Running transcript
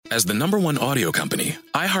As the #1 audio company,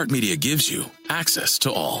 iHeartMedia gives you access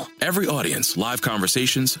to all. Every audience, live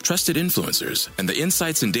conversations, trusted influencers, and the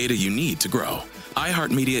insights and data you need to grow.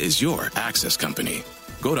 iHeartMedia is your access company.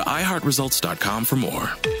 Go to iHeartResults.com for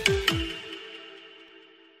more.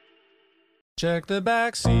 Check the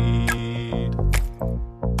back seat.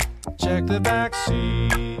 Check the back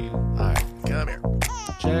seat. All right, come here.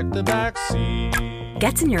 Check the back seat.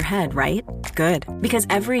 Gets in your head, right? Good. Because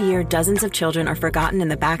every year, dozens of children are forgotten in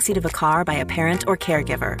the backseat of a car by a parent or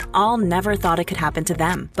caregiver. All never thought it could happen to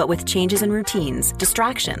them. But with changes in routines,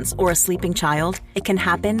 distractions, or a sleeping child, it can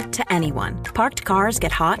happen to anyone. Parked cars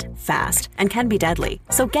get hot, fast, and can be deadly.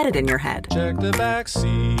 So get it in your head. Check the back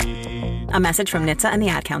seat. A message from NHTSA and the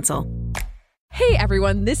Ad Council. Hey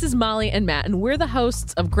everyone, this is Molly and Matt, and we're the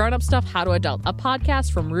hosts of Grown Up Stuff How to Adult, a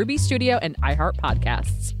podcast from Ruby Studio and iHeart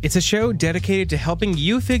Podcasts. It's a show dedicated to helping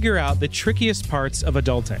you figure out the trickiest parts of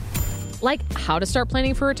adulting. Like how to start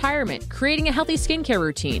planning for retirement, creating a healthy skincare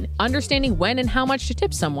routine, understanding when and how much to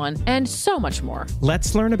tip someone, and so much more.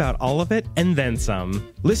 Let's learn about all of it and then some.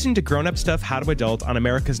 Listen to Grown Up Stuff How to Adult on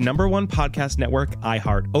America's #1 podcast network,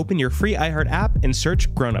 iHeart. Open your free iHeart app and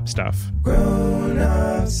search Grown Up Stuff. Grown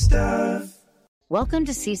Up Stuff. Welcome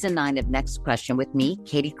to Season 9 of Next Question with me,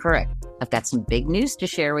 Katie Couric. I've got some big news to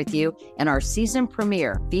share with you in our season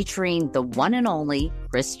premiere featuring the one and only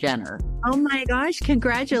Kris Jenner. Oh my gosh,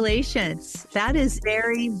 congratulations. That is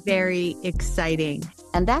very, very exciting.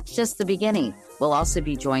 And that's just the beginning. We'll also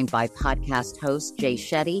be joined by podcast host Jay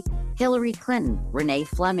Shetty, Hillary Clinton, Renee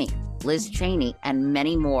Fleming, Liz Cheney, and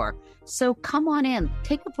many more. So come on in,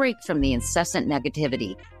 take a break from the incessant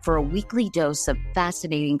negativity for a weekly dose of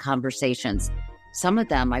fascinating conversations. Some of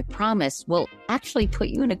them, I promise, will actually put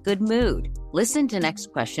you in a good mood. Listen to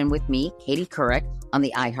Next Question with me, Katie Couric, on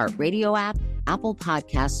the iHeartRadio app, Apple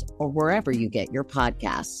Podcasts, or wherever you get your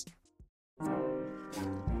podcasts.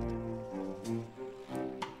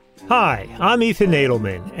 Hi, I'm Ethan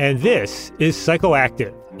Nadelmann, and this is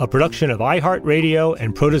Psychoactive, a production of iHeartRadio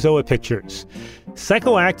and Protozoa Pictures.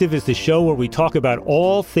 Psychoactive is the show where we talk about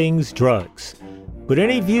all things drugs. But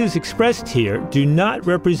any views expressed here do not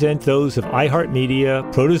represent those of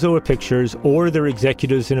iHeartMedia, Protozoa Pictures, or their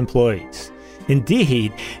executives and employees.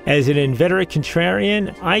 Indeed, as an inveterate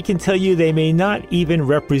contrarian, I can tell you they may not even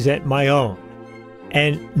represent my own.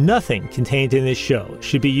 And nothing contained in this show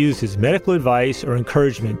should be used as medical advice or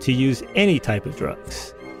encouragement to use any type of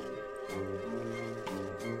drugs.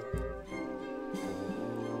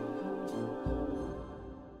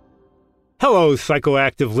 Hello,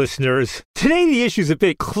 Psychoactive listeners. Today, the issue is a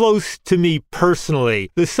bit close to me personally.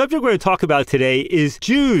 The subject we're going to talk about today is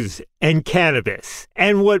Jews and cannabis.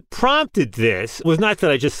 And what prompted this was not that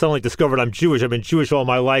I just suddenly discovered I'm Jewish. I've been Jewish all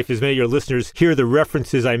my life, as many of your listeners hear the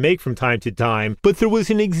references I make from time to time. But there was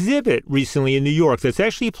an exhibit recently in New York that's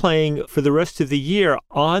actually playing for the rest of the year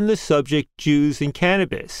on the subject Jews and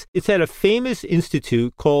cannabis. It's at a famous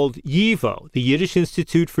institute called YIVO, the Yiddish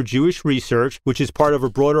Institute for Jewish Research, which is part of a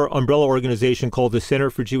broader umbrella organization called the Center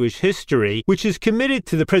for Jewish History, which is committed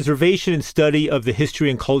to the preservation and study of the history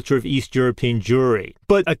and culture of East European Jewry.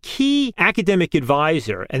 But a key academic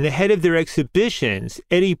advisor and the head of their exhibitions,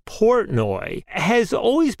 Eddie Portnoy, has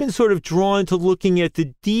always been sort of drawn to looking at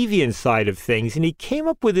the deviant side of things. And he came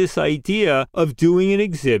up with this idea of doing an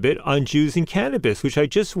exhibit on Jews and cannabis, which I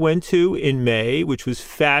just went to in May, which was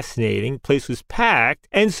fascinating. The place was packed.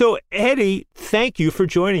 And so, Eddie, thank you for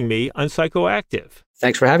joining me on Psychoactive.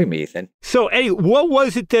 Thanks for having me, Ethan. So, Eddie, what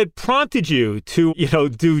was it that prompted you to,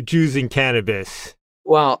 do Jews and cannabis?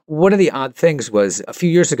 Well, one of the odd things was a few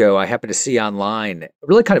years ago, I happened to see online a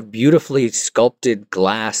really kind of beautifully sculpted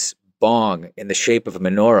glass bong in the shape of a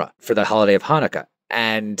menorah for the holiday of Hanukkah.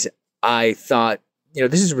 And I thought,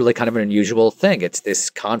 this is really kind of an unusual thing. It's this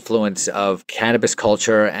confluence of cannabis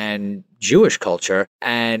culture and Jewish culture.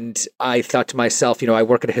 And I thought to myself, I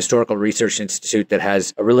work at a historical research institute that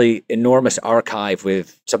has a really enormous archive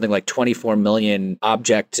with something like 24 million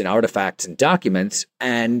objects and artifacts and documents.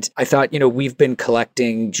 And I thought, we've been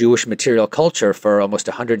collecting Jewish material culture for almost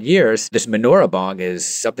 100 years. This menorah bong is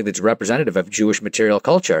something that's representative of Jewish material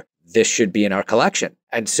culture. This should be in our collection.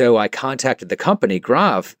 And so I contacted the company,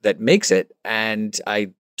 Grav, that makes it. And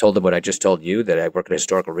I told them what I just told you, that I work at a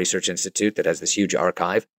historical research institute that has this huge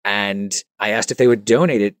archive. And I asked if they would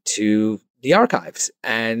donate it to the archives.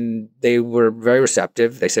 And they were very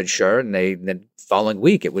receptive. They said, sure. And the following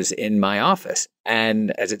week, it was in my office.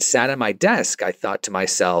 And as it sat on my desk, I thought to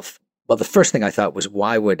myself, well, the first thing I thought was,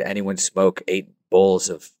 why would anyone smoke 8 bowls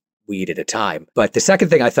of weed at a time? But the second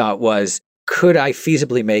thing I thought was, could I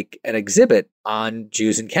feasibly make an exhibit on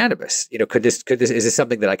Jews and cannabis? Is this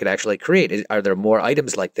something that I could actually create? Are there more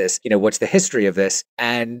items like this? What's the history of this?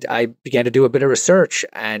 And I began to do a bit of research,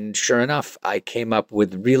 and sure enough, I came up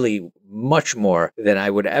with really much more than I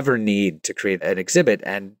would ever need to create an exhibit.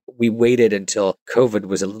 And we waited until COVID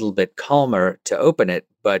was a little bit calmer to open it,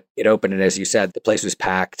 but it opened, and as you said, the place was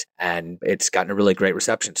packed, and it's gotten a really great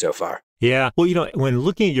reception so far. Yeah. Well, when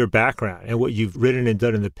looking at your background and what you've written and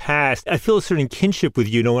done in the past, I feel a certain kinship with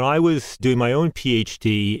you. When I was doing my own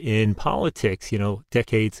PhD in politics,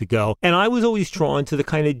 decades ago, and I was always drawn to the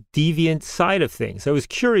kind of deviant side of things. I was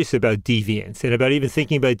curious about deviance and about even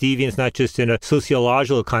thinking about deviance, not just in a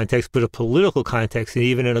sociological context, but a political context and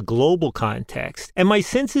even in a global context. And my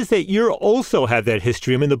sense is that you also have that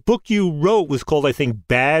history. I mean, the book you wrote was called, I think,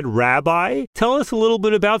 Bad Rabbi. Tell us a little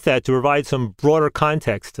bit about that to provide some broader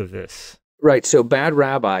context of this. Right. So Bad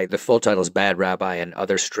Rabbi, the full title is Bad Rabbi and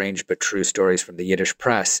Other Strange But True Stories from the Yiddish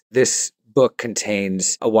Press. This book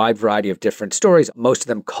contains a wide variety of different stories, most of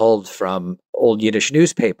them culled from old Yiddish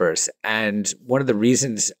newspapers. And one of the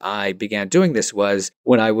reasons I began doing this was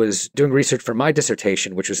when I was doing research for my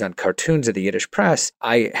dissertation, which was on cartoons of the Yiddish press,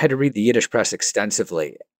 I had to read the Yiddish press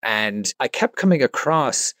extensively. And I kept coming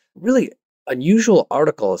across really unusual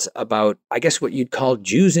articles about, I guess, what you'd call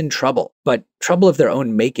Jews in trouble, but trouble of their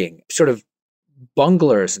own making, sort of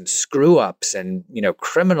bunglers and screw-ups and,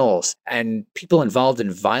 criminals and people involved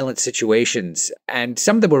in violent situations. And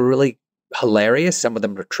some of them were really hilarious. Some of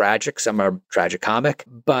them are tragic. Some are tragicomic.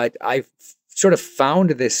 But I sort of found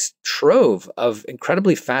this trove of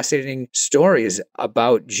incredibly fascinating stories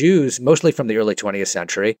about Jews, mostly from the early 20th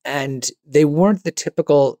century. And they weren't the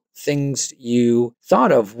typical things you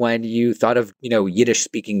thought of when you thought of,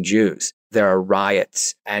 Yiddish-speaking Jews. There are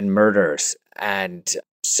riots and murders and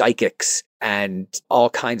psychics and all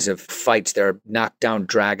kinds of fights. There are knockdown,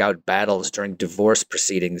 drag-out battles during divorce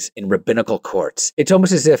proceedings in rabbinical courts. It's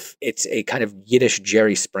almost as if it's a kind of Yiddish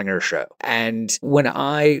Jerry Springer show. And when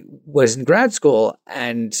I was in grad school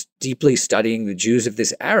and deeply studying the Jews of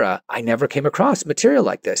this era, I never came across material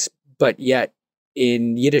like this. But yet,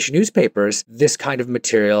 in Yiddish newspapers, this kind of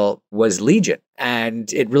material was legion.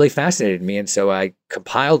 And it really fascinated me. And so I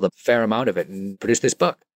compiled a fair amount of it and produced this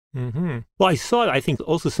book. Mm-hmm. Well, I saw, I think,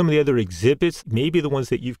 also some of the other exhibits, maybe the ones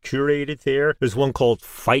that you've curated there. There's one called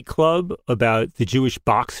Fight Club about the Jewish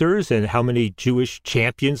boxers and how many Jewish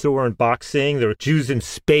champions there were in boxing. There were Jews in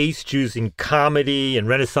space, Jews in comedy and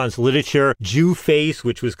Renaissance literature, Jew Face,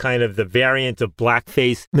 which was kind of the variant of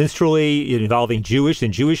blackface minstrelsy involving Jewish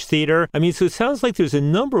and Jewish theater. I mean, so it sounds like there's a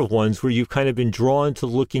number of ones where you've kind of been drawn to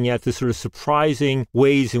looking at the sort of surprising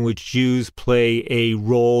ways in which Jews play a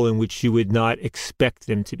role in which you would not expect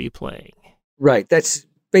them to be playing. Right. That's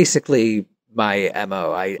basically my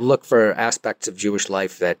MO. I look for aspects of Jewish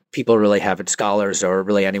life that people really haven't, scholars or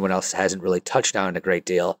really anyone else hasn't really touched on a great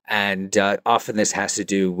deal. And often this has to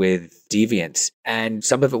do with deviance. And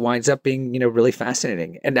some of it winds up being, really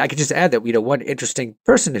fascinating. And I could just add that, one interesting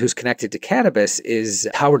person who's connected to cannabis is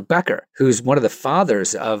Howard Becker, who's one of the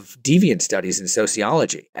fathers of deviant studies in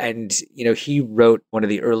sociology. And, he wrote one of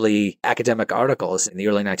the early academic articles in the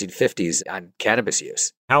early 1950s on cannabis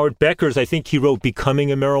use. Howard Becker's, I think he wrote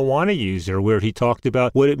Becoming a Marijuana User, where he talked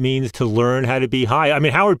about what it means to learn how to be high. I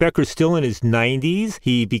mean, Howard Becker's still in his 90s.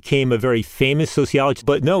 He became a very famous sociologist,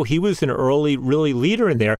 but no, he was an early, really leader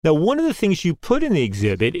in there. Now, one of the things you put in the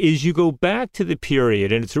exhibit is you go back to the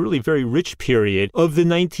period, and it's a really very rich period, of the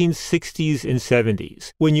 1960s and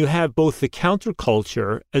 70s, when you have both the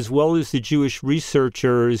counterculture as well as the Jewish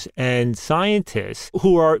researchers and scientists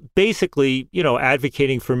who are basically,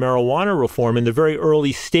 advocating for marijuana reform in the very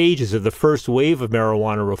early stages of the first wave of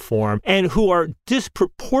marijuana reform, and who are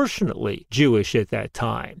disproportionately Jewish at that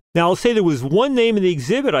time. Now, I'll say there was one name in the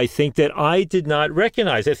exhibit, I think, that I did not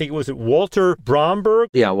recognize. I think it was Walter Bromberg.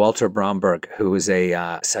 Yeah, Walter Bromberg, who was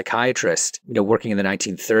a psychiatrist, working in the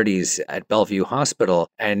 1930s at Bellevue Hospital.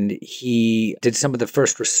 And he did some of the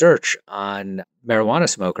first research on marijuana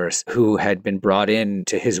smokers who had been brought in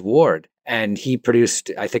to his ward. And he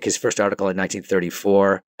produced, I think, his first article in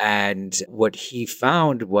 1934. And what he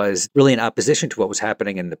found was really in opposition to what was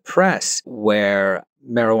happening in the press, where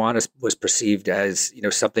marijuana was perceived as,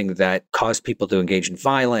 something that caused people to engage in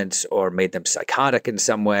violence or made them psychotic in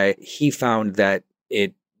some way. He found that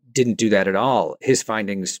it didn't do that at all. His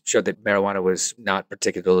findings showed that marijuana was not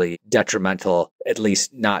particularly detrimental, at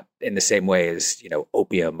least not in the same way as,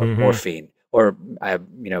 opium or morphine or,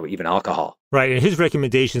 even alcohol. Right. And his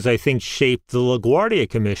recommendations, I think, shaped the LaGuardia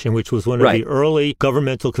Commission, which was one of the early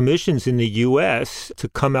governmental commissions in the U.S. to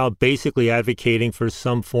come out basically advocating for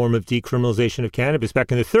some form of decriminalization of cannabis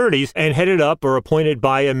back in the 30s, and headed up or appointed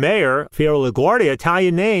by a mayor, Piero LaGuardia,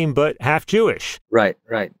 Italian name, but half Jewish. Right.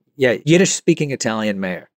 Yeah, Yiddish-speaking Italian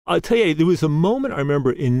mayor. I'll tell you, there was a moment I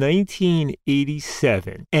remember in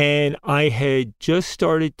 1987, and I had just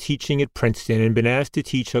started teaching at Princeton and been asked to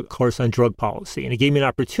teach a course on drug policy. And it gave me an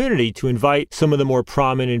opportunity to invite some of the more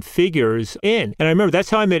prominent figures in. And I remember that's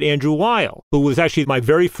how I met Andrew Weil, who was actually my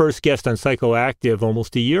very first guest on Psychoactive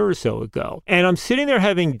almost a year or so ago. And I'm sitting there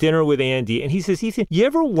having dinner with Andy, and he says, Ethan, you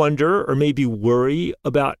ever wonder or maybe worry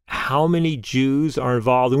about how many Jews are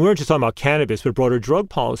involved? And we weren't just talking about cannabis, but broader drug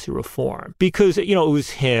policy reform. Because, it was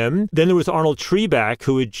him. Then there was Arnold Treback,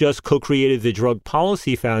 who had just co-created the Drug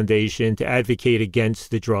Policy Foundation to advocate against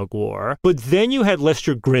the drug war. But then you had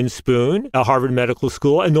Lester Grinspoon at Harvard Medical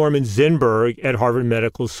School and Norman Zinberg at Harvard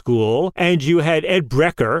Medical School. And you had Ed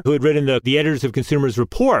Brecker, who had written the Editors of Consumers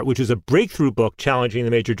Report, which was a breakthrough book challenging the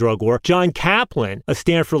major drug war. John Kaplan, a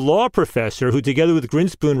Stanford law professor, who together with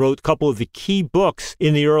Grinspoon wrote a couple of the key books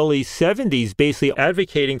in the early 70s, basically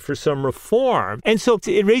advocating for some reform. And so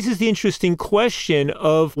it raises the interesting question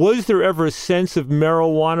of, was there ever a sense of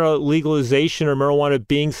marijuana legalization or marijuana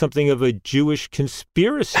being something of a Jewish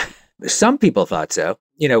conspiracy? Some people thought so.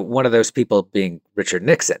 One of those people being Richard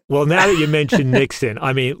Nixon. Well, now that you mentioned Nixon,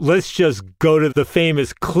 let's just go to the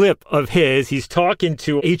famous clip of his. He's talking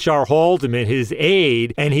to H.R. Haldeman, his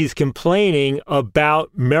aide, and he's complaining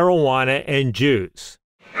about marijuana and Jews.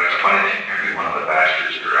 It's funny thing, every one of the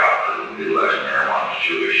bastards that are out for legalizing marijuana is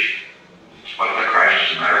Jewish. What the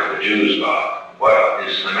Christ is the matter with the Jews, Bob? What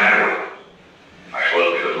is the matter with them? I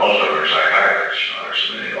suppose because most of them are psychiatrists.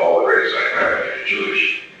 There's all the great psychiatrists are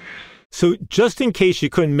Jewish. So just in case you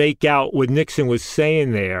couldn't make out what Nixon was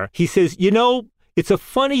saying there, he says, it's a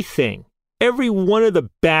funny thing. Every one of the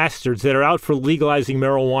bastards that are out for legalizing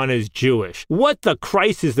marijuana is Jewish. What the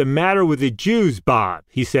Christ is the matter with the Jews, Bob?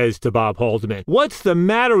 He says to Bob Haldeman. What's the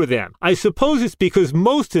matter with them? I suppose it's because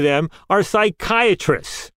most of them are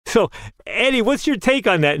psychiatrists. So, Eddie, what's your take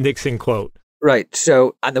on that Nixon quote? Right.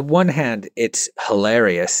 So on the one hand, it's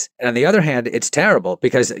hilarious. And on the other hand, it's terrible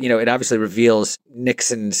because, it obviously reveals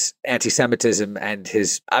Nixon's anti-Semitism and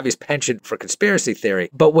his obvious penchant for conspiracy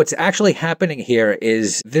theory. But what's actually happening here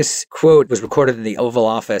is this quote was recorded in the Oval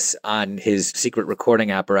Office on his secret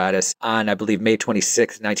recording apparatus on, I believe, May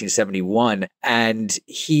 26, 1971. And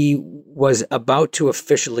he was about to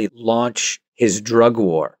officially launch his drug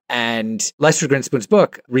war. And Lester Grinspoon's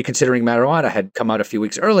book, Reconsidering Marijuana, had come out a few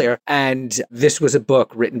weeks earlier. And this was a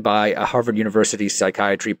book written by a Harvard University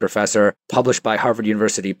psychiatry professor, published by Harvard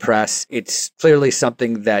University Press. It's clearly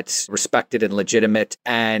something that's respected and legitimate.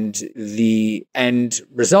 And the end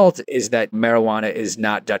result is that marijuana is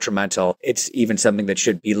not detrimental. It's even something that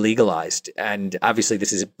should be legalized. And obviously,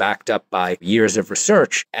 this is backed up by years of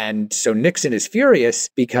research. And so Nixon is furious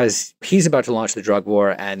because he's about to launch the drug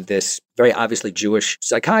war, and this very obviously Jewish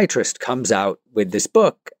psychiatrist comes out with this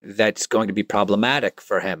book that's going to be problematic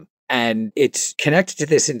for him. And it's connected to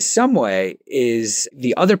this in some way is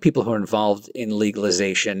the other people who are involved in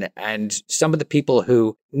legalization and some of the people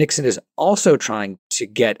who Nixon is also trying to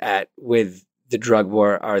get at with the drug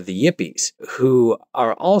war are the Yippies, who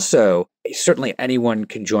are also, certainly anyone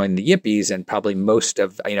can join the Yippies, and probably most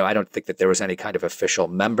of, I don't think that there was any kind of official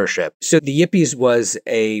membership. So the Yippies was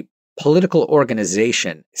a political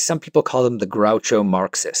organization. Some people call them the Groucho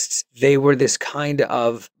Marxists. They were this kind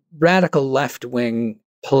of radical left-wing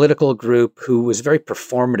political group who was very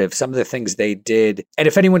performative. Some of the things they did, and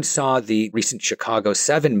if anyone saw the recent Chicago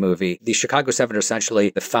 7 movie, the Chicago 7 are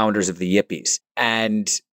essentially the founders of the Yippies. And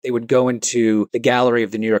they would go into the gallery of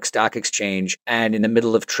the New York Stock Exchange and in the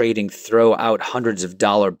middle of trading, throw out hundreds of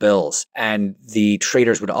dollar bills. And the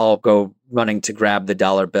traders would all go running to grab the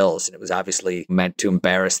dollar bills. And it was obviously meant to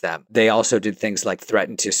embarrass them. They also did things like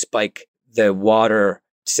threaten to spike the water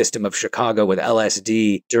system of Chicago with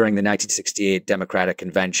LSD during the 1968 Democratic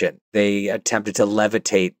Convention. They attempted to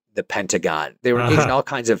levitate the Pentagon. They were engaged in all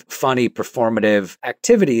kinds of funny, performative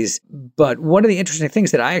activities. But one of the interesting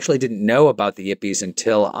things that I actually didn't know about the Yippies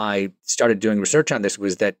until I started doing research on this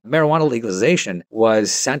was that marijuana legalization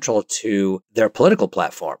was central to their political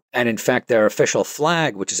platform. And in fact, their official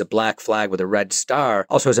flag, which is a black flag with a red star,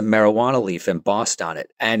 also has a marijuana leaf embossed on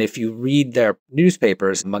it. And if you read their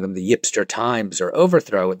newspapers, among them the Yipster Times or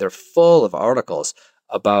Overthrow, they're full of articles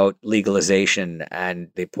about legalization and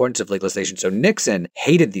the importance of legalization. So Nixon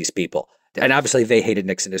hated these people. And obviously they hated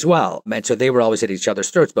Nixon as well. And so they were always at each other's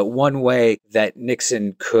throats. But one way that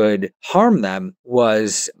Nixon could harm them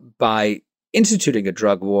was by instituting a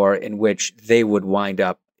drug war in which they would wind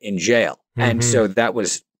up in jail. And so that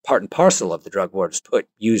was part and parcel of the drug war, to put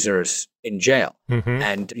users in jail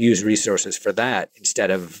and use resources for that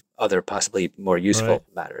instead of other possibly more useful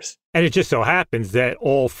matters. And it just so happens that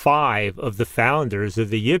all 5 of the founders of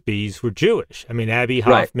the Yippies were Jewish. I mean, Abbie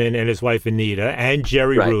Hoffman and his wife Anita, and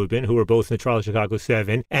Jerry Rubin, who were both in the trial of Chicago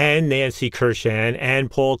 7, and Nancy Kershan,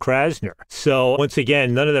 and Paul Krasner. So once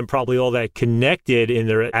again, none of them probably all that connected in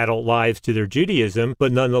their adult lives to their Judaism,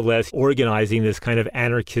 but nonetheless organizing this kind of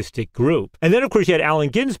anarchistic group. And then, of course, you had Allen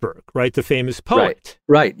Ginsberg, right, the famous poet.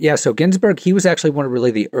 Right. Yeah. So Ginsberg, he was actually one of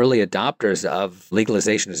really the early adopters of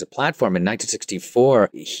legalization as a platform. In 1964,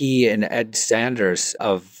 he and Ed Sanders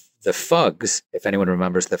of the Fugs, if anyone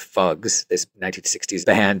remembers the Fugs, this 1960s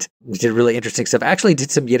band, did really interesting stuff. Actually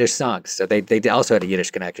did some Yiddish songs, so they also had a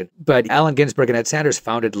Yiddish connection. But Allen Ginsberg and Ed Sanders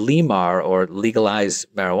founded LEMAR, or Legalize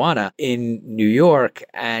Marijuana, in New York,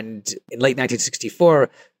 and in late 1964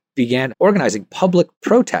 began organizing public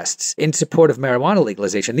protests in support of marijuana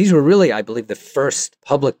legalization. These were really, I believe, the first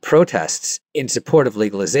public protests in support of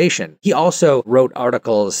legalization. He also wrote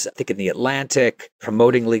articles, I think, in The Atlantic,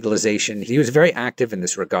 promoting legalization. He was very active in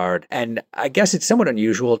this regard. And I guess it's somewhat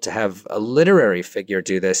unusual to have a literary figure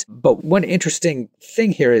do this. But one interesting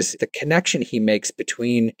thing here is the connection he makes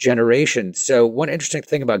between generations. So one interesting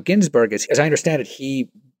thing about Ginsberg is, as I understand it, he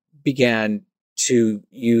began to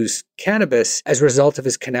use cannabis as a result of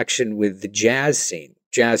his connection with the jazz scene.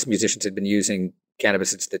 Jazz musicians had been using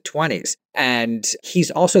cannabis since the 20s. And he's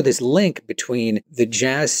also this link between the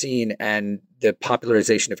jazz scene and the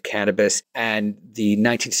popularization of cannabis and the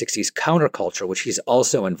 1960s counterculture, which he's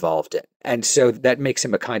also involved in. And so that makes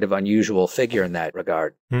him a kind of unusual figure in that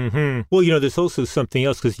regard. Well, there's also something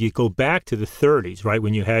else, because you go back to the 30s, right,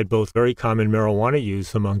 when you had both very common marijuana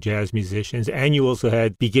use among jazz musicians, and you also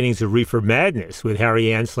had beginnings of reefer madness with Harry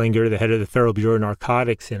Anslinger, the head of the Federal Bureau of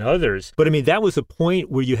Narcotics, and others. But I mean, that was a point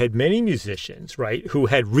where you had many musicians, right, who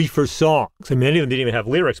had reefer songs. And many of them didn't even have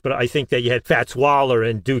lyrics, but I think that you had Fats Waller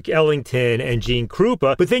and Duke Ellington and Gene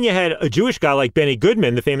Krupa. But then you had a Jewish guy like Benny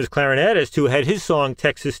Goodman, the famous clarinetist, who had his song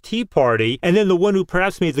Texas Tea Party. And then the one who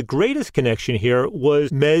perhaps made the greatest connection here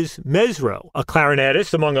was Mezz Mezzrow, a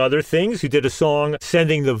clarinetist, among other things, who did a song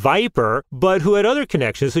Sending the Viper, but who had other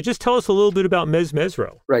connections. So just tell us a little bit about Mezz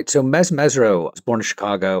Mezzrow. Right. So Mezz Mezzrow was born in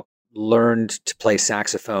Chicago, learned to play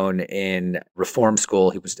saxophone in reform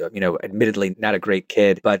school. He was, admittedly not a great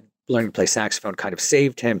kid, but learning to play saxophone kind of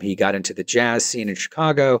saved him. He got into the jazz scene in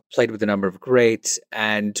Chicago, played with a number of greats.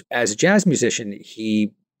 And as a jazz musician,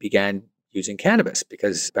 he began using cannabis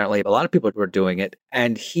because apparently a lot of people were doing it.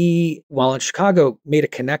 And he, while in Chicago, made a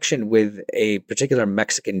connection with a particular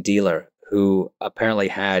Mexican dealer who apparently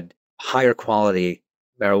had higher quality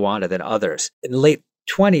marijuana than others. In the late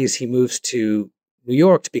 20s, he moves to New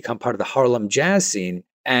York to become part of the Harlem jazz scene.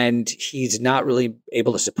 And he's not really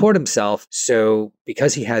able to support himself. So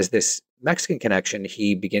because he has this Mexican connection,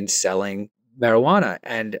 he begins selling marijuana.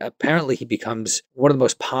 And apparently he becomes one of the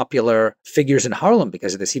most popular figures in Harlem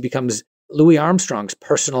because of this. He becomes Louis Armstrong's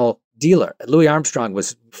personal dealer. Louis Armstrong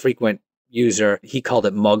was a frequent user. He called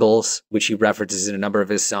it Muggles, which he references in a number of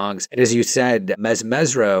his songs. And as you said, Mezz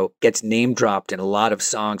Mezzrow gets name dropped in a lot of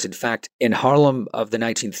songs. In fact, in Harlem of the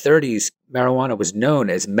 1930s, marijuana was known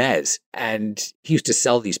as Mezz. And he used to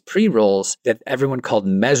sell these pre-rolls that everyone called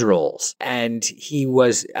Mezz rolls. And he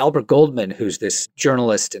was Albert Goldman, who's this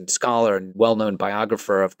journalist and scholar and well-known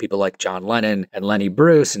biographer of people like John Lennon and Lenny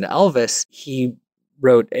Bruce and Elvis. He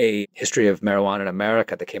wrote a history of marijuana in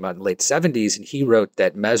America that came out in the late 70s, and he wrote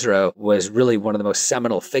that Mezzrow was really one of the most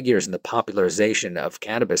seminal figures in the popularization of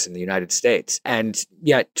cannabis in the United States. And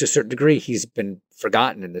yet, to a certain degree, he's been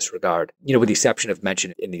forgotten in this regard, with the exception of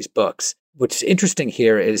mention in these books. What's interesting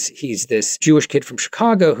here is he's this Jewish kid from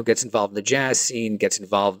Chicago who gets involved in the jazz scene, gets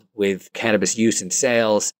involved with cannabis use and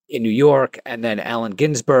sales in New York. And then Allen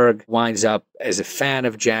Ginsberg winds up as a fan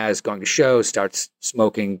of jazz, going to shows, starts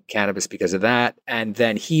smoking cannabis because of that. And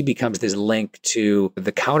then he becomes this link to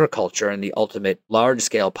the counterculture and the ultimate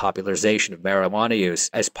large-scale popularization of marijuana use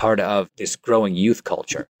as part of this growing youth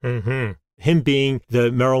culture. Him being the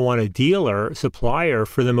marijuana dealer, supplier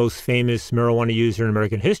for the most famous marijuana user in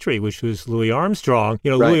American history, which was Louis Armstrong.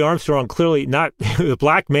 Right. Louis Armstrong, clearly not a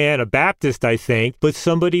black man, a Baptist, I think, but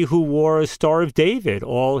somebody who wore a Star of David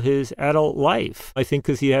all his adult life. I think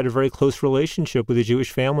because he had a very close relationship with a Jewish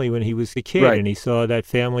family when he was a kid, and he saw that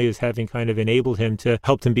family as having kind of enabled him to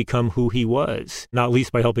help him become who he was, not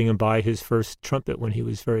least by helping him buy his first trumpet when he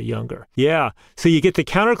was very younger. Yeah. So you get the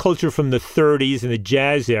counterculture from the 30s and the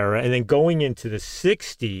jazz era, and then going going into the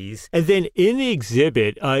 60s. And then in the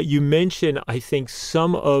exhibit, you mentioned, I think,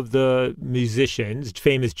 some of the musicians,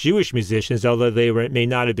 famous Jewish musicians, although they may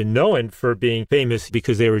not have been known for being famous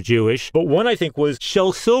because they were Jewish. But one, I think, was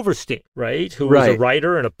Shel Silverstein, right? Who was a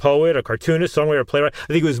writer and a poet, a cartoonist, songwriter, playwright. I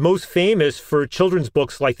think he was most famous for children's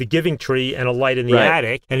books like The Giving Tree and A Light in the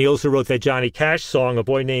Attic. And he also wrote that Johnny Cash song, A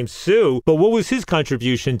Boy Named Sue. But what was his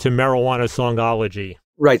contribution to marijuana songology?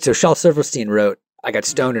 Right. So Shel Silverstein wrote, I got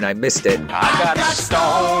stoned and I missed it. I got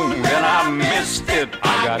stoned and I missed it.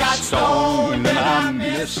 I got stoned and I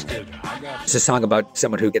missed it. It's a song about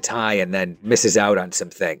someone who gets high and then misses out on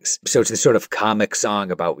some things. So it's this sort of comic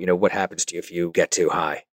song about, what happens to you if you get too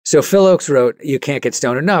high. So Phil Ochs wrote, You Can't Get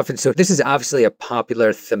Stoned Enough. And so this is obviously a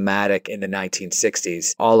popular thematic in the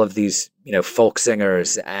 1960s. All of these, folk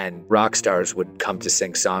singers and rock stars would come to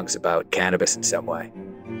sing songs about cannabis in some way.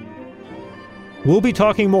 We'll be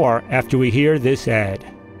talking more after we hear this ad.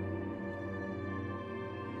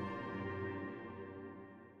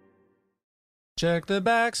 Check the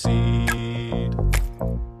back seat.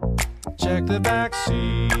 Check the back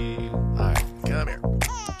seat. All right, come here.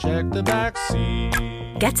 Check the back seat.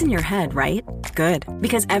 Gets in your head, right? Good.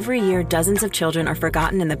 Because every year, dozens of children are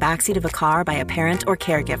forgotten in the backseat of a car by a parent or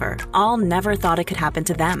caregiver. All never thought it could happen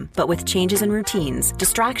to them. But with changes in routines,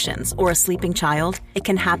 distractions, or a sleeping child, it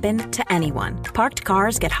can happen to anyone. Parked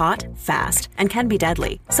cars get hot, fast, and can be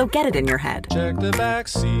deadly. So get it in your head. Check the back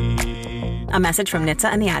seat. A message from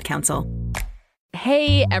NHTSA and the Ad Council.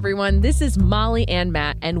 Hey everyone, this is Molly and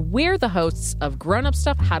Matt, and we're the hosts of Grown Up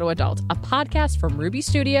Stuff How to Adult, a podcast from Ruby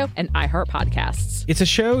Studio and iHeart Podcasts. It's a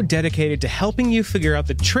show dedicated to helping you figure out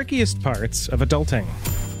the trickiest parts of adulting.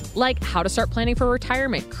 Like how to start planning for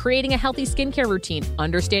retirement, creating a healthy skincare routine,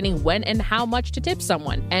 understanding when and how much to tip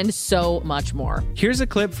someone, and so much more. Here's a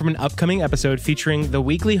clip from an upcoming episode featuring the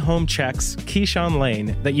weekly home checks, Keyshawn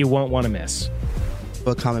Lane, that you won't want to miss.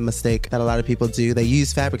 A common mistake that a lot of people do, they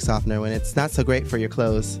use fabric softener when it's not so great for your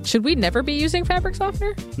clothes. Should we never be using fabric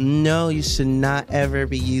softener? No, you should not ever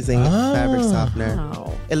be using fabric softener.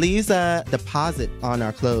 It leaves a deposit on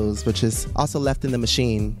our clothes, which is also left in the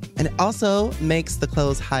machine. And it also makes the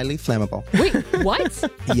clothes highly flammable. Wait,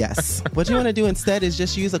 what? Yes. What you want to do instead is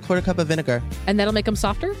just use a quarter cup of vinegar. And that'll make them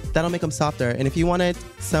softer? That'll make them softer. And if you wanted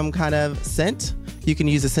some kind of scent, you can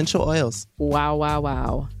use essential oils. Wow, wow,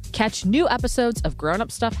 wow. Catch new episodes of Grown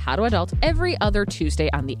Up Stuff How to Adult every other Tuesday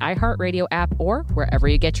on the iHeartRadio app or wherever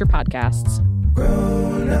you get your podcasts.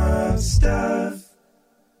 Grown Up Stuff.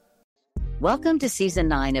 Welcome to Season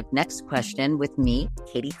 9 of Next Question with me,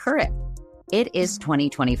 Katie Couric. It is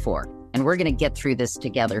 2024, and we're going to get through this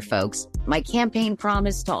together, folks. My campaign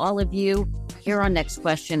promise to all of you, here on Next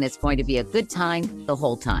Question, it's going to be a good time the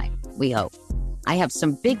whole time, we hope. I have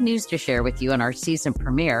some big news to share with you in our season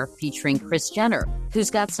premiere featuring Kris Jenner, who's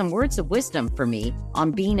got some words of wisdom for me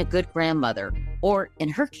on being a good grandmother, or in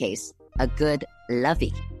her case, a good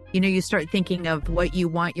lovey. You start thinking of what you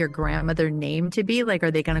want your grandmother name to be. Like, are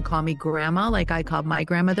they going to call me grandma like I called my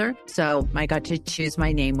grandmother? So I got to choose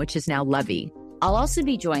my name, which is now Lovey. I'll also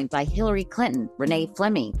be joined by Hillary Clinton, Renee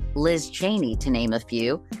Fleming, Liz Cheney, to name a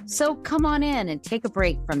few. So come on in and take a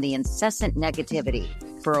break from the incessant negativity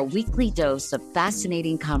for a weekly dose of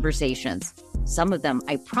fascinating conversations. Some of them,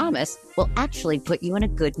 I promise, will actually put you in a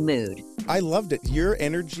good mood. I loved it. Your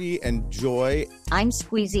energy and joy. I'm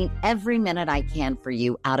squeezing every minute I can for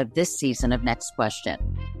you out of this season of Next Question.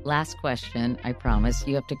 Last question, I promise.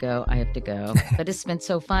 You have to go, I have to go. But it's been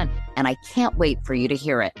so fun, and I can't wait for you to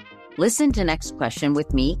hear it. Listen to Next Question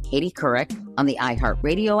with me, Katie Couric, on the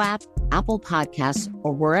iHeartRadio app, Apple Podcasts,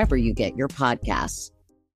 or wherever you get your podcasts.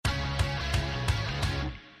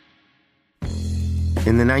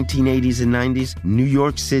 In the 1980s and 90s, New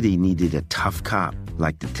York City needed a tough cop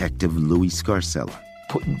like Detective Louis Scarcella.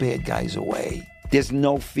 Putting bad guys away. There's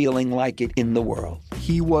no feeling like it in the world.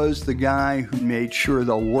 He was the guy who made sure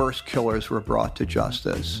the worst killers were brought to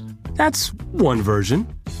justice. That's one version.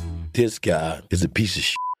 This guy is a piece of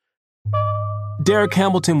shit. Derek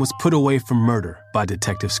Hamilton was put away for murder by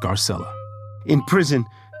Detective Scarcella. In prison,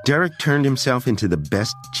 Derek turned himself into the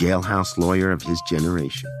best jailhouse lawyer of his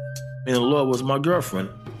generation. And the law was my girlfriend.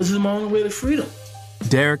 This is my only way to freedom.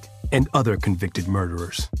 Derek and other convicted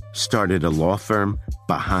murderers started a law firm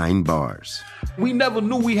behind bars. We never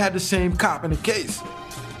knew we had the same cop in the case.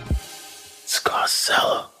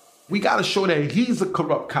 Scarcella. We gotta show that he's a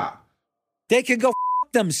corrupt cop. They can go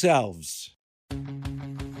f*** themselves.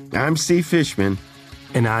 I'm Steve Fishman.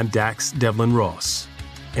 And I'm Dax Devlin Ross.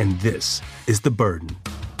 And this is The Burden.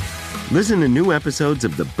 Listen to new episodes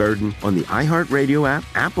of The Burden on the iHeartRadio app,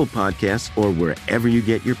 Apple Podcasts, or wherever you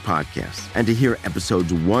get your podcasts. And to hear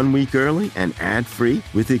episodes 1 week early and ad-free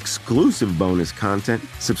with exclusive bonus content,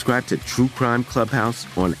 subscribe to True Crime Clubhouse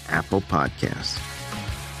on Apple Podcasts.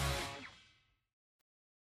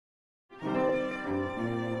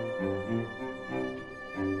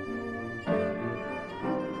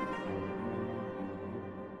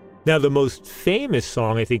 Now, the most famous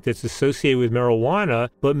song, I think, that's associated with marijuana,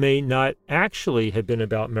 but may not actually have been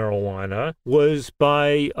about marijuana, was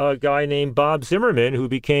by a guy named Bob Zimmerman, who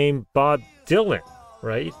became Bob Dylan,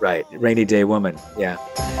 right? Right. Rainy Day Woman. Yeah.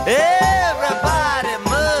 Everybody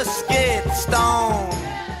must get stoned.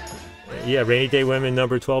 Yeah, Rainy Day Women,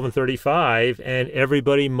 number 12 and 35, and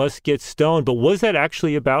Everybody Must Get Stoned. But was that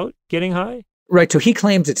actually about getting high? Right. So he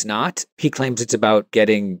claims it's not. He claims it's about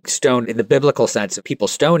getting stoned in the biblical sense of people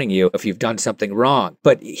stoning you if you've done something wrong.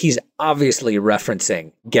 But he's obviously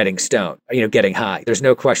referencing getting stoned, getting high. There's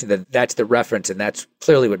no question that that's the reference. And that's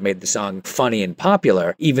clearly what made the song funny and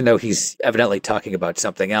popular, even though he's evidently talking about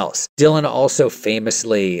something else. Dylan also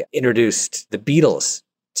famously introduced the Beatles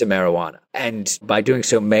to marijuana, and by doing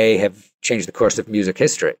so may have changed the course of music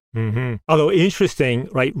history. Mm-hmm. Although interesting,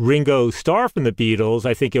 right? Ringo Starr from the Beatles,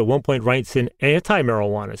 I think at one point writes an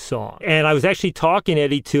anti-marijuana song. And I was actually talking,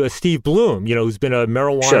 Eddie, to Steve Bloom, who's been a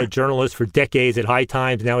marijuana journalist for decades at High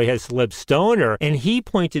Times. Now he has Celeb Stoner. And he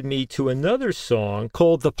pointed me to another song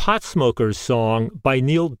called The Pot Smokers Song by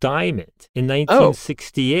Neil Diamond in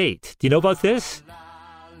 1968. Do you know about this?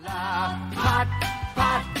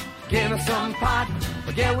 Give us some pot,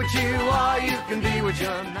 forget what you are, you can be what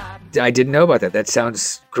you're not. I didn't know about that. That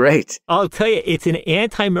sounds great. I'll tell you, it's an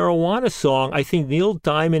anti-marijuana song. I think Neil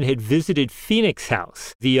Diamond had visited Phoenix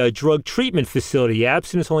House, the drug treatment facility,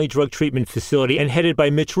 abstinence-only drug treatment facility, and headed by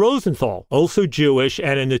Mitch Rosenthal, also Jewish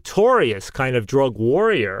and a notorious kind of drug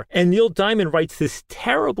warrior. And Neil Diamond writes this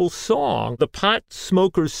terrible song, the Pot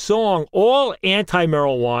Smokers Song, all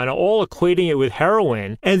anti-marijuana, all equating it with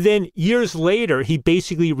heroin. And then years later, he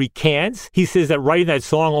basically recants. He says that writing that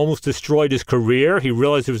song almost destroyed his career. He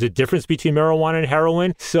realized there was a difference between marijuana and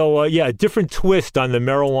heroin. So, a different twist on the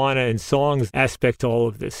marijuana and songs aspect to all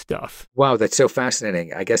of this stuff. Wow, that's so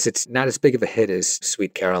fascinating. I guess it's not as big of a hit as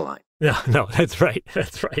Sweet Caroline. No, that's right.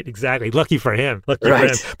 That's right. Exactly. Lucky for him. For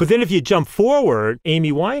him. But then if you jump forward,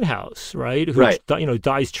 Amy Winehouse, right? Who,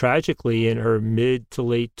 dies tragically in her mid to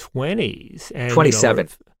late 20s. And, 27.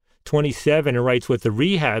 27 and writes with the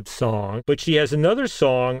Rehab song. But she has another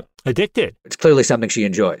song, Addicted. It's clearly something she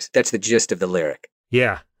enjoys. That's the gist of the lyric.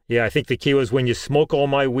 Yeah. I think the key was when you smoke all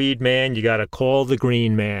my weed, man, you got to call the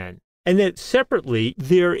green man. And then separately,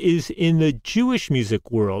 there is in the Jewish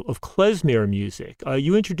music world of klezmer music.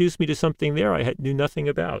 You introduced me to something there I knew nothing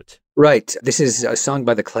about. Right. This is a song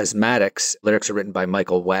by the Klezmatics. Lyrics are written by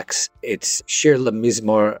Michael Wex. It's Shir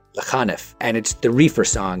LeMizmor LeChanef, and it's the reefer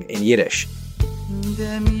song in Yiddish.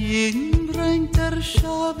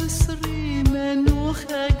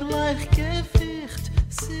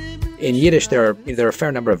 In Yiddish, there are a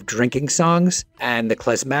fair number of drinking songs, and the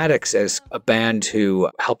Klezmatics, as a band who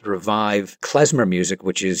helped revive klezmer music,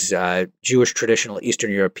 which is Jewish traditional Eastern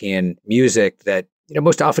European music that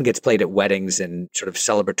most often gets played at weddings and sort of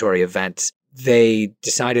celebratory events. They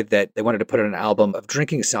decided that they wanted to put out an album of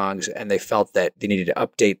drinking songs, and they felt that they needed to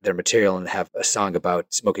update their material and have a song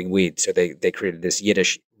about smoking weed. So they created this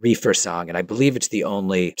Yiddish reefer song, and I believe it's the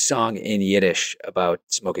only song in Yiddish about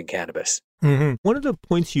smoking cannabis. Mm-hmm. One of the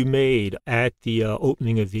points you made at the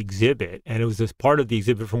opening of the exhibit, and it was this part of the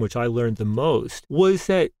exhibit from which I learned the most, was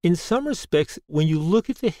that in some respects, when you look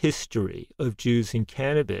at the history of Jews and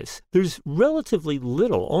cannabis, there's relatively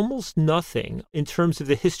little, almost nothing, in terms of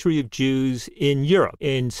the history of Jews in Europe,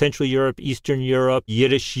 in Central Europe, Eastern Europe,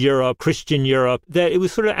 Yiddish Europe, Christian Europe, that it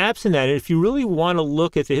was sort of absent that. And if you really want to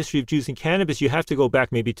look at the history of Jews and cannabis, you have to go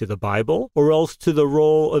back maybe to the Bible, or else to the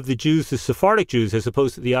role of the Jews, the Sephardic Jews, as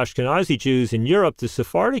opposed to the Ashkenazi Jews in Europe, the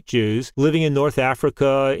Sephardic Jews living in North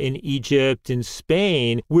Africa, in Egypt, in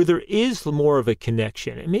Spain, where there is more of a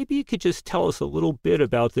connection. And maybe you could just tell us a little bit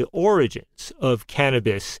about the origins of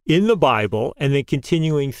cannabis in the Bible and then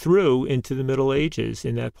continuing through into the Middle Ages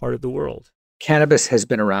in that part of the world. Cannabis has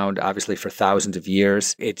been around, obviously, for thousands of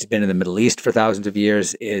years. It's been in the Middle East for thousands of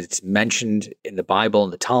years. It's mentioned in the Bible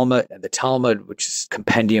and the Talmud. And the Talmud, which is a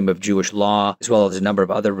compendium of Jewish law, as well as a number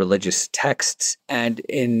of other religious texts. And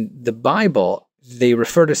in the Bible, they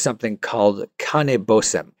refer to something called kane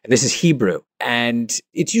bosem. And this is Hebrew. And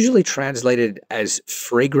it's usually translated as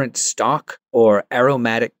fragrant stalk or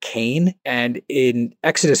aromatic cane. And in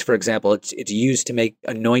Exodus, for example, it's used to make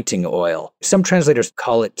anointing oil. Some translators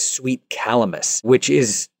call it sweet calamus, which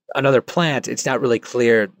is another plant, it's not really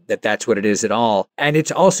clear that that's what it is at all. And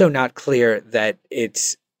it's also not clear that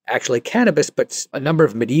it's actually cannabis, but a number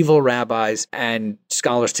of medieval rabbis and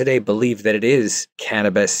scholars today believe that it is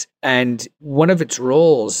cannabis. And one of its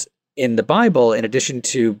roles in the Bible, in addition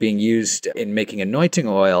to being used in making anointing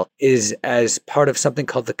oil, is as part of something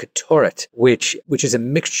called the ketoret, which is a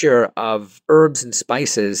mixture of herbs and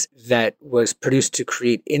spices that was produced to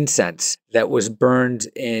create incense that was burned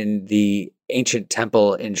in the ancient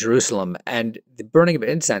temple in Jerusalem. And the burning of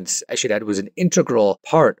incense, I should add, was an integral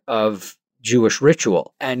part of Jewish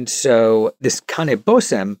ritual. And so this Kane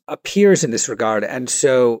Bosem appears in this regard. And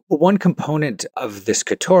so one component of this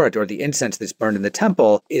ketoret, or the incense that's burned in the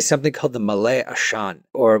temple, is something called the Maleh Ashan,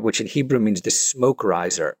 or which in Hebrew means the smoke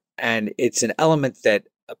riser. And it's an element that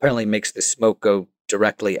apparently makes the smoke go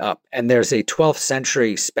directly up. And there's a 12th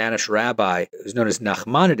century Spanish rabbi who's known as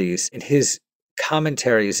Nachmanides. In his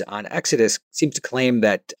commentaries on Exodus, seems to claim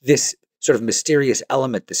that this sort of mysterious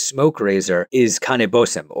element, the smoke raiser, is Kane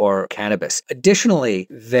Bosem, or cannabis. Additionally,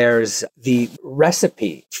 there's the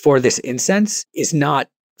recipe for this incense is not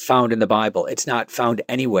found in the Bible. It's not found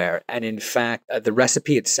anywhere. And in fact, the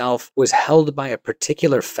recipe itself was held by a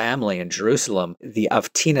particular family in Jerusalem, the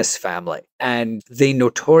Avtinas family. And they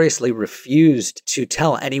notoriously refused to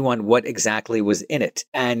tell anyone what exactly was in it.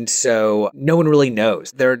 And so no one really knows.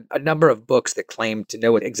 There are a number of books that claim to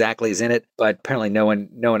know what exactly is in it, but apparently no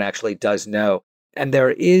one actually does know. And there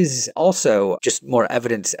is also just more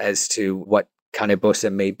evidence as to what Kane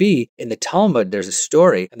Bosem may be. In the Talmud, there's a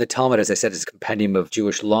story, and the Talmud, as I said, is a compendium of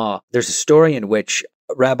Jewish law. There's a story in which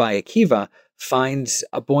Rabbi Akiva finds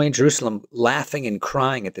a boy in Jerusalem laughing and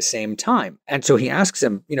crying at the same time. And so he asks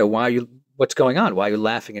him, what's going on? Why are you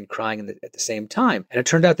laughing and crying at the same time? And it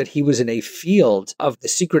turned out that he was in a field of the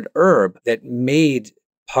secret herb that made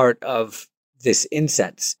part of this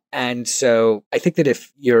incense. And so I think that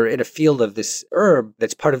if you're in a field of this herb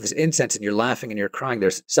that's part of this incense and you're laughing and you're crying,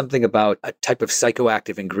 there's something about a type of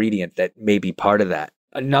psychoactive ingredient that may be part of that.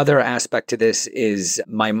 Another aspect to this is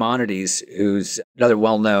Maimonides, who's another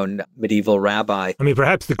well-known medieval rabbi. I mean,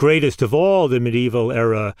 perhaps the greatest of all the medieval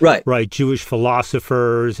era, right? Jewish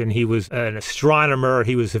philosophers, and he was an astronomer.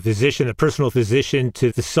 He was a physician, a personal physician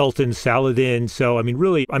to the Sultan Saladin. So,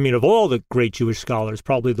 of all the great Jewish scholars,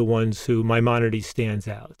 probably the ones who Maimonides stands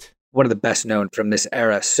out. One of the best known from this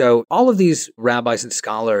era. So all of these rabbis and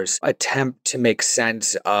scholars attempt to make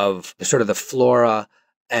sense of sort of the flora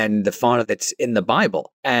and the fauna that's in the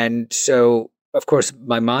Bible. And so, of course,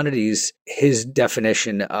 Maimonides, his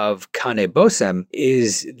definition of Kane Bosem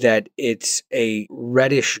is that it's a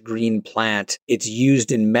reddish green plant. It's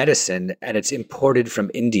used in medicine and it's imported from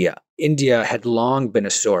India. India had long been a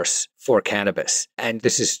source for cannabis. And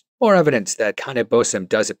this is more evidence that Kane Bosem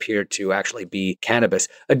does appear to actually be cannabis.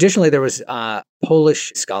 Additionally, there was a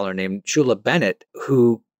Polish scholar named Chula Bennett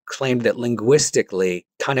who claimed that linguistically,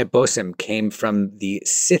 Kane Bosem came from the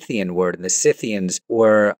Scythian word, and the Scythians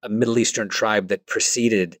were a Middle Eastern tribe that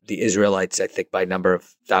preceded the Israelites, I think, by a number of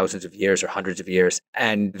thousands of years or hundreds of years.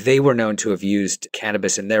 And they were known to have used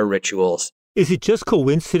cannabis in their rituals. Is it just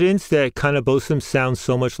coincidence that Kane Bosem sounds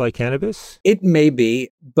so much like cannabis? It may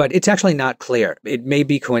be, but it's actually not clear. It may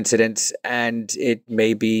be coincidence, and it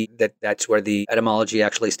may be that that's where the etymology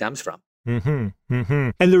actually stems from. And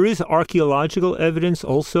there is archaeological evidence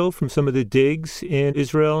also from some of the digs in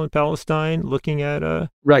Israel and Palestine looking at...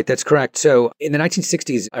 Right, that's correct. So in the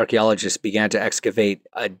 1960s, archaeologists began to excavate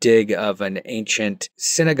a dig of an ancient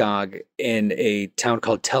synagogue in a town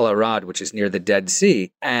called Tel Arad, which is near the Dead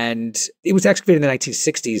Sea. And it was excavated in the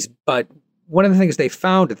 1960s, but one of the things they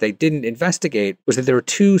found that they didn't investigate was that there were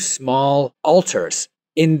two small altars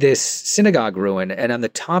in this synagogue ruin, and on the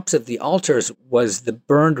tops of the altars was the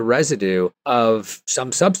burned residue of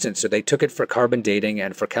some substance. So they took it for carbon dating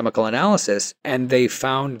and for chemical analysis, and they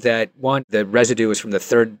found that, one, the residue was from the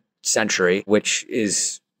 3rd century, which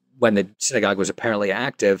is when the synagogue was apparently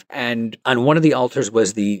active. And on one of the altars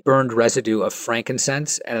was the burned residue of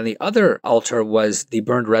frankincense, and on the other altar was the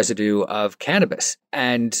burned residue of cannabis.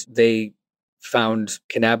 And they found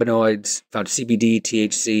cannabinoids, found CBD,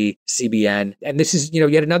 THC, CBN. And this is,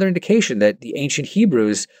 yet another indication that the ancient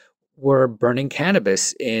Hebrews were burning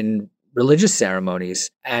cannabis in religious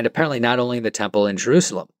ceremonies, and apparently not only in the temple in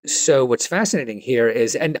Jerusalem. So what's fascinating here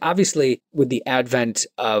is, and obviously with the advent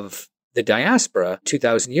of the diaspora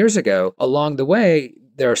 2,000 years ago, along the way,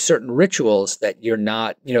 there are certain rituals that you're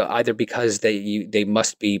not, either because they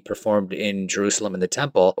must be performed in Jerusalem in the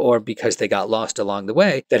temple, or because they got lost along the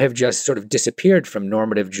way, that have just sort of disappeared from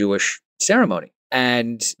normative Jewish ceremony.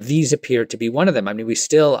 And these appear to be one of them. I mean, we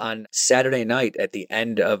still on Saturday night at the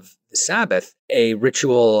end of the Sabbath, a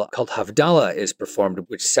ritual called Havdalah is performed,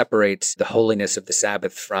 which separates the holiness of the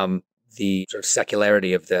Sabbath from the sort of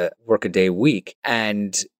secularity of the workaday week.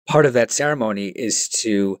 And part of that ceremony is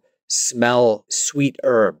to smell sweet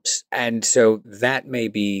herbs. And so that may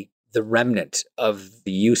be the remnant of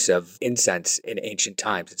the use of incense in ancient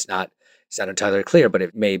times. It's not entirely clear, but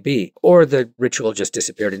it may be. Or the ritual just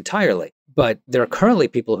disappeared entirely. But there are currently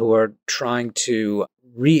people who are trying to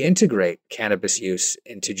reintegrate cannabis use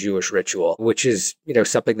into Jewish ritual, which is,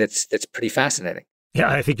 something that's pretty fascinating. Yeah,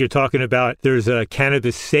 I think you're talking about, there's a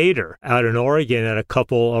cannabis Seder out in Oregon that a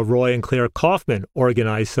couple, Roy and Claire Kaufman,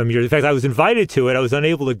 organized some years. In fact, I was invited to it. I was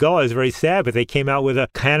unable to go. I was very sad, but they came out with a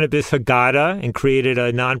cannabis Haggadah and created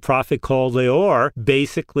a nonprofit called Leor,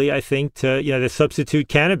 basically, I think, to substitute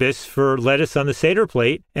cannabis for lettuce on the Seder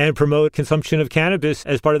plate and promote consumption of cannabis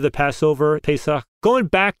as part of the Passover Pesach. Going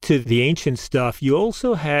back to the ancient stuff, you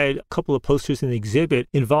also had a couple of posters in the exhibit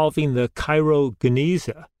involving the Cairo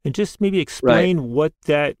Geniza. And just maybe explain what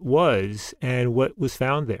that was and what was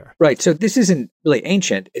found there. Right. So this isn't really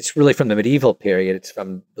ancient. It's really from the medieval period. It's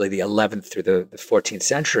from really the 11th through the 14th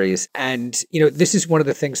centuries. And, this is one of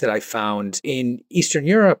the things that I found in Eastern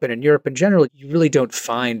Europe and in Europe in general. You really don't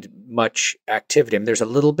find much activity. I mean, there's a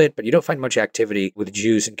little bit, but you don't find much activity with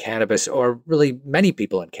Jews and cannabis, or really many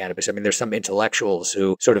people in cannabis. I mean, there's some intellectuals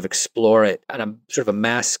who sort of explore it on a sort of a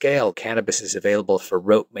mass scale. Cannabis is available for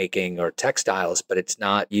rope making or textiles, but it's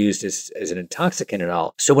not used as an intoxicant at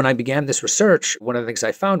all. So when I began this research, one of the things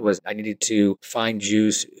I found was I needed to find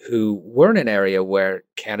Jews who were in an area where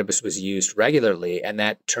cannabis was used regularly. And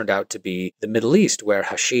that turned out to be the Middle East, where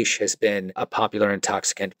hashish has been a popular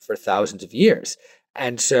intoxicant for thousands of years.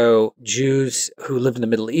 And so Jews who live in the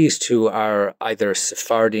Middle East, who are either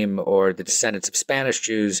Sephardim or the descendants of Spanish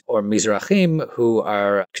Jews, or Mizrahim, who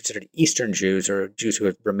are considered Eastern Jews or Jews who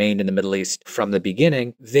have remained in the Middle East from the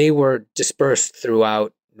beginning, they were dispersed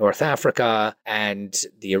throughout North Africa and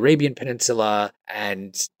the Arabian Peninsula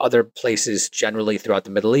and other places generally throughout the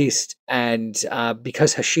Middle East. And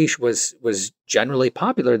because hashish was generally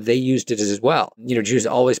popular, they used it as well. Jews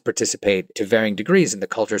always participate to varying degrees in the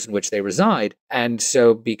cultures in which they reside. And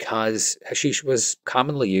so because hashish was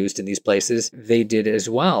commonly used in these places, they did as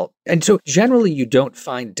well. And so generally you don't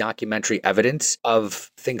find documentary evidence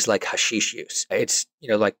of things like hashish use. It's,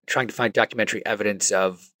 like trying to find documentary evidence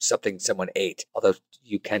of something someone ate, although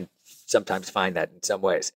you can sometimes find that in some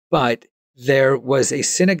ways. But there was a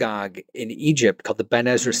synagogue in Egypt called the Ben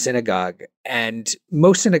Ezra Synagogue, and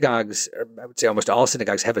most synagogues, or I would say almost all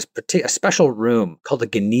synagogues, have a special room called a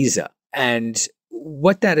Geniza. And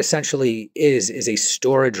what that essentially is a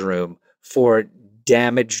storage room for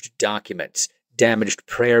damaged documents, damaged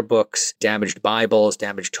prayer books, damaged Bibles,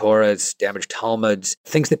 damaged Torahs, damaged Talmuds,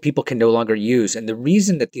 things that people can no longer use. And the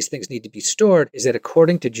reason that these things need to be stored is that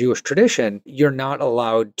according to Jewish tradition, you're not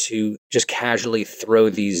allowed to just casually throw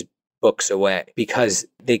these books away because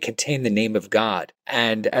they contain the name of God.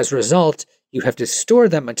 And as a result, you have to store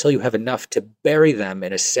them until you have enough to bury them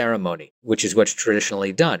in a ceremony, which is what's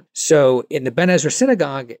traditionally done. So in the Ben Ezra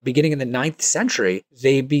Synagogue, beginning in the 9th century,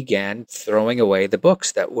 they began throwing away the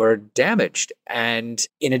books that were damaged. And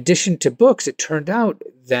in addition to books, it turned out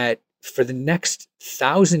that for the next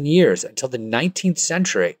 1,000 years, until the 19th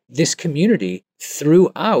century, this community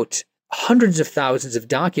threw out hundreds of thousands of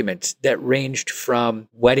documents that ranged from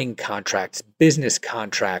wedding contracts, business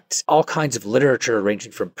contracts, all kinds of literature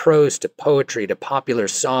ranging from prose to poetry to popular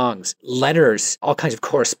songs, letters, all kinds of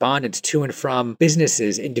correspondence to and from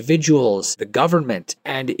businesses, individuals, the government.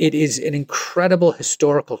 And it is an incredible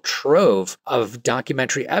historical trove of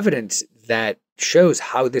documentary evidence that shows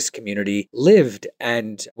how this community lived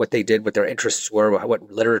and what they did, what their interests were,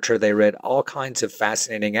 what literature they read, all kinds of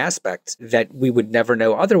fascinating aspects that we would never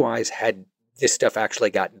know otherwise had this stuff actually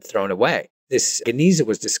gotten thrown away. This Geniza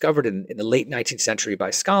was discovered in the late 19th century by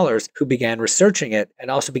scholars who began researching it and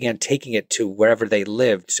also began taking it to wherever they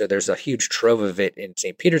lived. So there's a huge trove of it in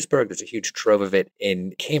St. Petersburg. There's a huge trove of it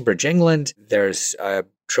in Cambridge, England. There's a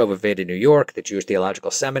trove of it in New York, the Jewish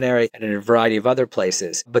Theological Seminary, and in a variety of other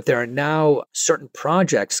places. But there are now certain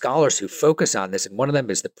projects, scholars who focus on this, and one of them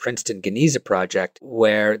is the Princeton Geniza Project,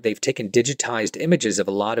 where they've taken digitized images of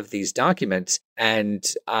a lot of these documents and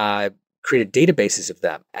created databases of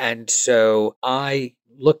them. And so I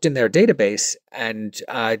looked in their database and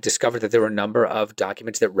discovered that there were a number of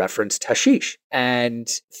documents that referenced hashish. And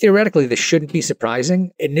theoretically, this shouldn't be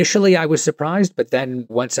surprising. Initially, I was surprised, but then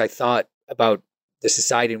once I thought about the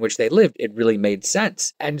society in which they lived, it really made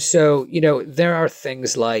sense. And so, there are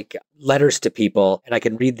things like letters to people, and I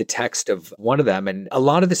can read the text of one of them. And a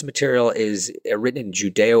lot of this material is written in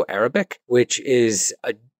Judeo-Arabic, which is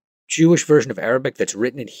a Jewish version of Arabic that's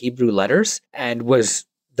written in Hebrew letters and was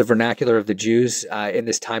the vernacular of the Jews in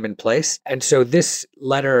this time and place. And so this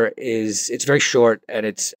letter it's very short, and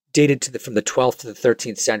it's dated from the 12th to the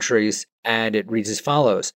 13th centuries, and it reads as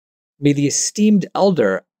follows. May the esteemed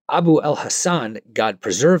elder Abu al-Hassan, God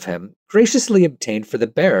preserve him, graciously obtain for the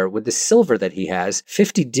bearer with the silver that he has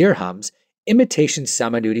 50 dirhams, imitation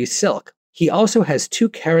Samanudi silk. He also has 2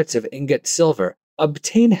 carats of ingot silver.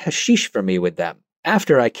 Obtain hashish for me with them.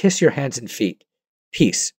 After I kiss your hands and feet.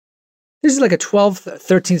 Peace. This is like a 12th,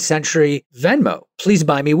 13th century Venmo. Please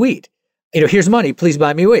buy me wheat. Here's money. Please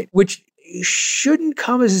buy me wheat. Which shouldn't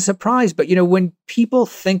come as a surprise. But, when people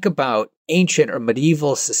think about ancient or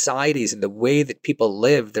medieval societies and the way that people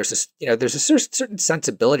live, there's a certain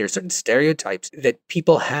sensibility or certain stereotypes that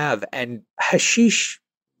people have. And hashish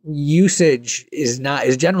usage is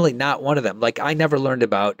generally not one of them. Like, I never learned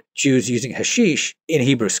about Jews using hashish in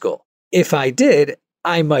Hebrew school. If I did,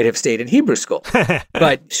 I might have stayed in Hebrew school.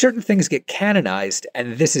 But certain things get canonized,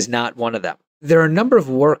 and this is not one of them. There are a number of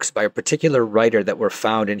works by a particular writer that were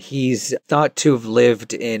found, and he's thought to have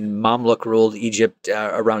lived in Mamluk-ruled Egypt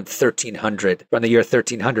around the year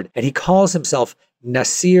 1300. And he calls himself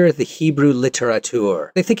Nasir the Hebrew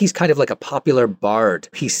Literature. They think he's kind of like a popular bard.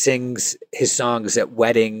 He sings his songs at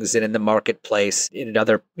weddings and in the marketplace, in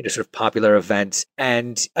other sort of popular events.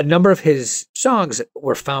 And a number of his songs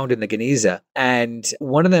were found in the Geniza. And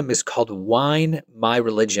one of them is called Wine, My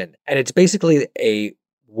Religion. And it's basically a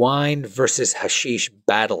wine versus hashish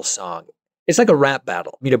battle song. It's like a rap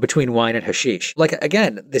battle, between wine and hashish. Like,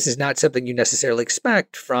 again, this is not something you necessarily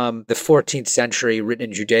expect from the 14th century, written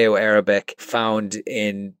in Judeo-Arabic, found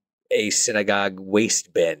in a synagogue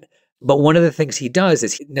waste bin. But one of the things he does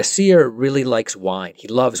is Nasir really likes wine. He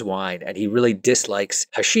loves wine, and he really dislikes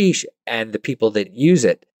hashish and the people that use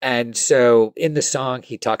it. And so in the song,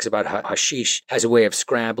 he talks about how hashish has a way of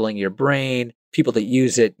scrambling your brain. People that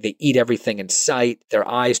use it, they eat everything in sight. Their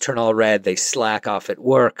eyes turn all red. They slack off at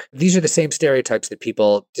work. These are the same stereotypes that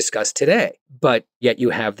people discuss today. But yet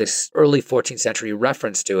you have this early 14th century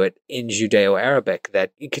reference to it in Judeo-Arabic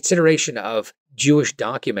that, in consideration of Jewish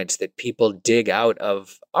documents that people dig out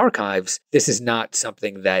of archives, this is not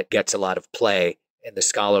something that gets a lot of play in the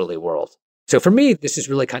scholarly world. So for me, this is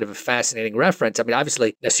really kind of a fascinating reference. I mean,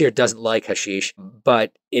 obviously, Nasir doesn't like hashish,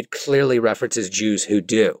 but it clearly references Jews who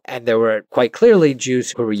do. And there were quite clearly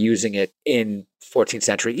Jews who were using it in 14th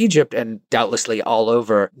century Egypt and doubtlessly all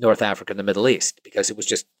over North Africa and the Middle East, because it was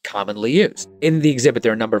just commonly used. In the exhibit,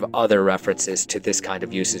 there are a number of other references to this kind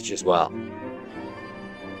of usage as well.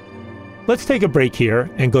 Let's take a break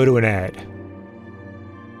here and go to an ad.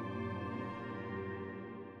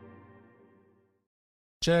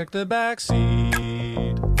 Check the back seat.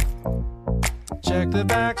 Check the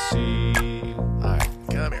back seat. All right,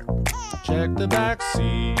 come here. Check the back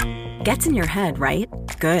seat. Gets in your head, right?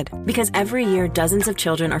 Good. Because every year, dozens of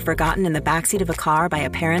children are forgotten in the backseat of a car by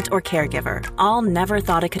a parent or caregiver. All never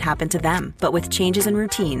thought it could happen to them. But with changes in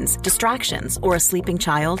routines, distractions, or a sleeping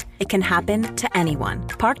child, it can happen to anyone.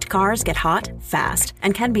 Parked cars get hot, fast,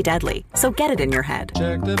 and can be deadly. So get it in your head.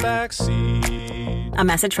 Check the back seat. A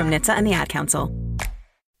message from NHTSA and the Ad Council.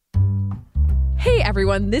 Hey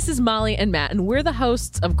everyone, this is Molly and Matt, and we're the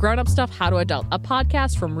hosts of Grown Up Stuff How to Adult, a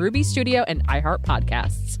podcast from Ruby Studio and iHeart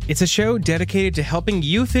Podcasts. It's a show dedicated to helping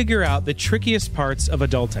you figure out the trickiest parts of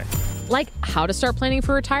adulting. Like how to start planning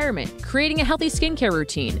for retirement, creating a healthy skincare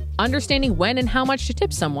routine, understanding when and how much to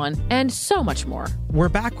tip someone, and so much more. We're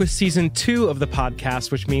back with season 2 of the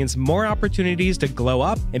podcast, which means more opportunities to glow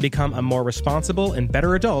up and become a more responsible and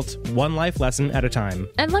better adult, one life lesson at a time.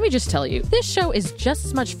 And let me just tell you, this show is just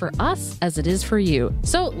as much for us as it is for you.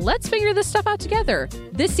 So let's figure this stuff out together.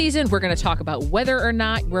 This season, we're going to talk about whether or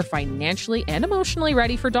not we're financially and emotionally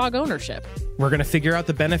ready for dog ownership. We're going to figure out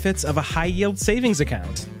the benefits of a high-yield savings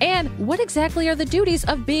account. And what exactly are the duties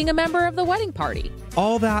of being a member of the wedding party?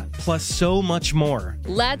 All that plus so much more.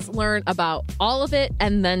 Let's learn about all of it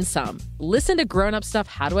and then some. Listen to Grown Up Stuff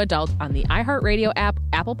How to Adult on the iHeartRadio app,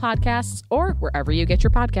 Apple Podcasts, or wherever you get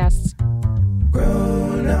your podcasts.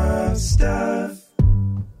 Grown Up Stuff.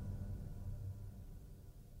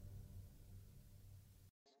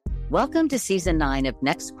 Welcome to Season 9 of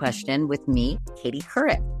Next Question with me, Katie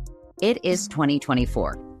Couric. It is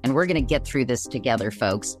 2024, and we're going to get through this together,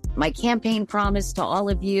 folks. My campaign promise to all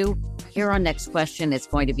of you, here on Next Question, it's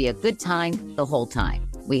going to be a good time the whole time,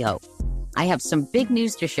 we hope. I have some big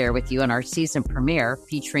news to share with you in our season premiere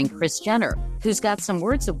featuring Kris Jenner, who's got some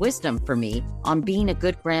words of wisdom for me on being a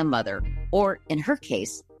good grandmother, or in her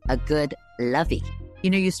case, a good lovey. You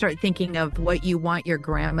know, you start thinking of what you want your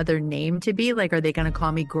grandmother name to be. Like, are they going to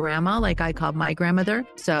call me grandma like I called my grandmother?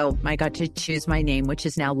 So I got to choose my name, which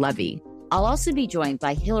is now Lovey. I'll also be joined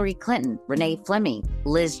by Hillary Clinton, Renee Fleming,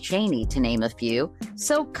 Liz Cheney, to name a few.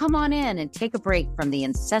 So come on in and take a break from the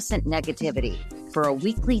incessant negativity for a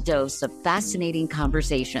weekly dose of fascinating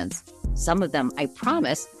conversations. Some of them, I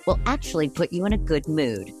promise, will actually put you in a good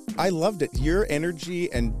mood. I loved it. Your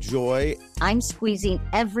energy and joy. I'm squeezing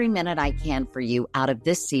every minute I can for you out of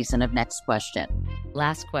this season of Next Question.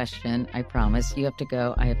 Last question, I promise. You have to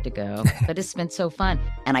go, I have to go. But it's been so fun,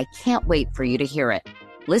 and I can't wait for you to hear it.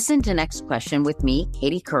 Listen to Next Question with me,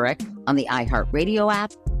 Katie Couric, on the iHeartRadio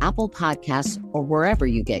app, Apple Podcasts, or wherever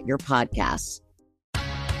you get your podcasts.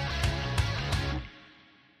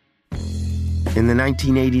 In the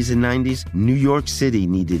 1980s and 90s, New York City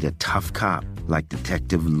needed a tough cop like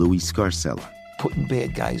Detective Louis Scarcella. Putting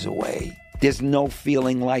bad guys away. There's no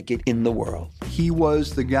feeling like it in the world. He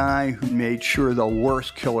was the guy who made sure the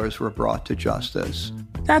worst killers were brought to justice.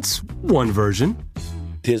 That's one version.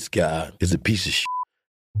 This guy is a piece of shit.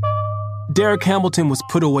 Derek Hamilton was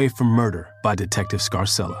put away for murder by Detective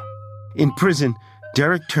Scarcella. In prison,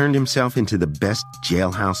 Derek turned himself into the best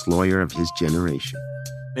jailhouse lawyer of his generation.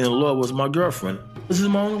 And the law was my girlfriend. This is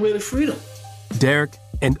my only way to freedom. Derek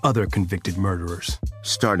and other convicted murderers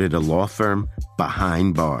started a law firm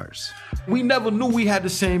behind bars. We never knew we had the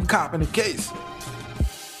same cop in the case.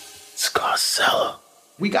 Scarcella.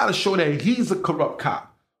 We gotta show that he's a corrupt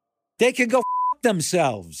cop. They can go f***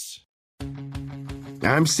 themselves.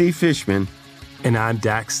 I'm Steve Fishman. And I'm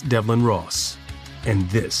Dax Devlin Ross. And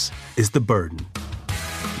this is The Burden.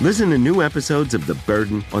 Listen to new episodes of The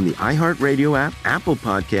Burden on the iHeartRadio app, Apple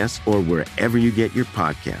Podcasts, or wherever you get your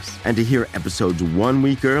podcasts. And to hear episodes 1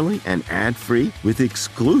 week early and ad-free with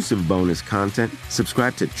exclusive bonus content,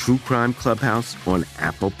 subscribe to True Crime Clubhouse on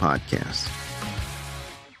Apple Podcasts.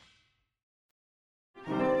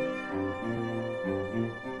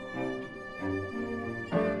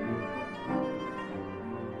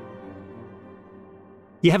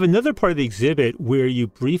 You have another part of the exhibit where you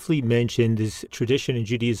briefly mentioned this tradition in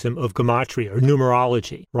Judaism of gematria or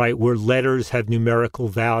numerology, right, where letters have numerical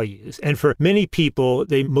values. And for many people,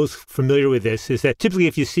 they're most familiar with this is that typically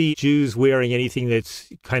if you see Jews wearing anything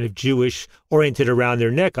that's kind of Jewish oriented around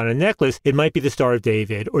their neck on a necklace, it might be the Star of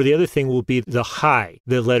David, or the other thing will be the Chai,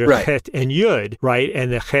 the letter Chet and Yud, right?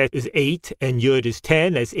 And the Chet is 8 and Yud is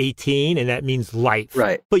 10, that's 18, and that means life.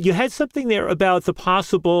 Right. But you had something there about the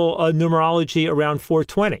possible numerology around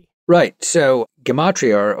 420. Right. So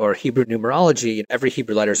gematria or Hebrew numerology, every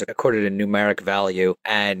Hebrew letter is accorded a numeric value.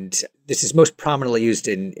 And this is most prominently used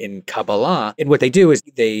in Kabbalah. And what they do is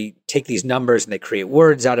they take these numbers and they create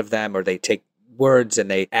words out of them, or they take words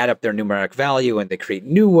and they add up their numeric value and they create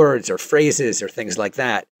new words or phrases or things like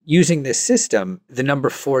that. Using this system, the number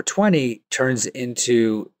 420 turns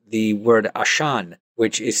into the word ashan,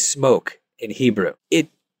 which is smoke in Hebrew. It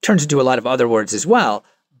turns into a lot of other words as well.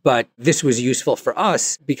 But this was useful for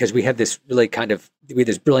us because we had this really we had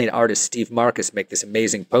this brilliant artist, Steve Marcus, make this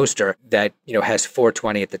amazing poster that, has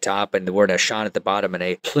 420 at the top and the word Ashan at the bottom and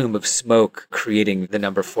a plume of smoke creating the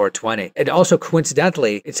number 420. And also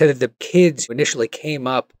coincidentally, it said that the kids who initially came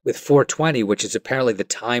up with 420, which is apparently the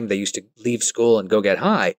time they used to leave school and go get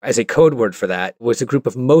high, as a code word for that, was a group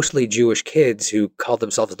of mostly Jewish kids who called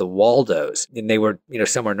themselves the Waldos. And they were,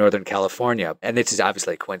 somewhere in Northern California. And this is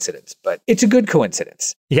obviously a coincidence, but it's a good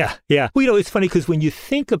coincidence. Yeah. Well, it's funny because when you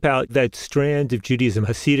think about that strand of Judaism,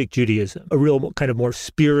 Hasidic Judaism, a real kind of more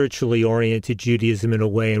spiritually oriented Judaism in a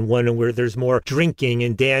way, and one where there's more drinking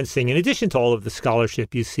and dancing, in addition to all of the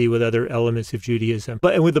scholarship you see with other elements of Judaism.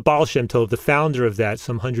 And with the Baal Shem Tov, the founder of that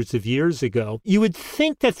some hundreds of years ago, you would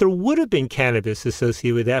think that there would have been cannabis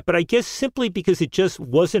associated with that, but I guess simply because it just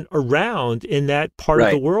wasn't around in that part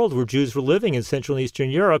of the world where Jews were living in Central and Eastern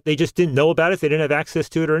Europe. They just didn't know about it. They didn't have access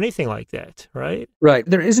to it or anything like that, right? Right.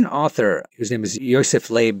 There is an author whose name is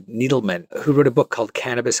Yosef Leib Needleman, who wrote a book called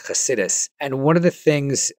Cannabis Hasidus. And one of the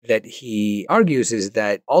things that he argues is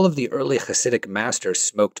that all of the early Hasidic masters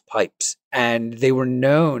smoked pipes. And they were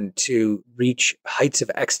known to reach heights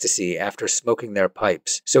of ecstasy after smoking their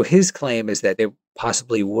pipes. So his claim is that they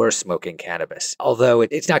possibly were smoking cannabis, although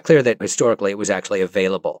it's not clear that historically it was actually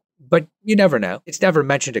available. But you never know. It's never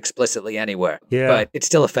mentioned explicitly anywhere. Yeah. But it's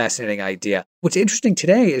still a fascinating idea. What's interesting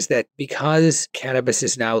today is that because cannabis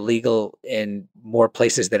is now legal in more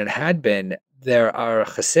places than it had been, there are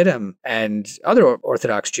Hasidim and other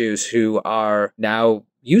Orthodox Jews who are now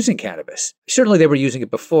using cannabis. Certainly they were using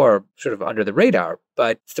it before, sort of under the radar.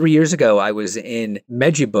 But 3 years ago, I was in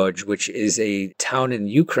Medjugorje, which is a town in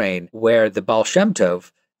Ukraine where the Baal Shem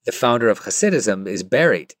Tov, the founder of Hasidism, is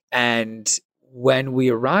buried. And when we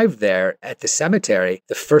arrived there at the cemetery,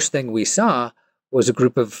 the first thing we saw was a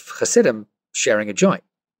group of Hasidim sharing a joint.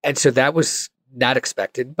 And so that was not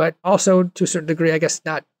expected, but also to a certain degree, I guess,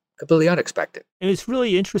 not completely unexpected. And it's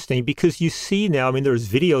really interesting because you see now, I mean, there's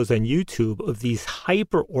videos on YouTube of these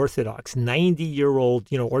hyper-Orthodox, 90-year-old,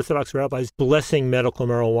 Orthodox rabbis blessing medical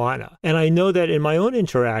marijuana. And I know that in my own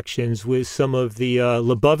interactions with some of the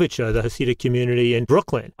Lubavitcher, the Hasidic community in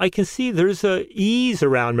Brooklyn, I can see there's a ease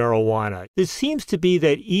around marijuana. It seems to be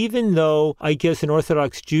that even though, I guess, in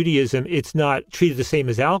Orthodox Judaism, it's not treated the same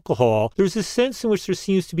as alcohol, there's a sense in which there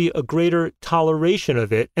seems to be a greater toleration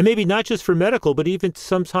of it, and maybe not just for medical, but even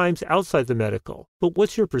sometimes outside the medical. But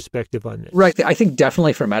what's your perspective on this? Right. I think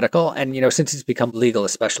definitely for medical. And, since it's become legal,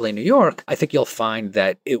 especially in New York, I think you'll find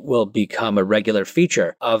that it will become a regular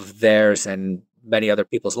feature of theirs and many other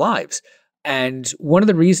people's lives. And one of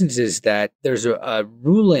the reasons is that there's a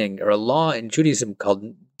ruling or a law in Judaism called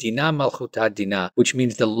Dina Malchuta Dina, which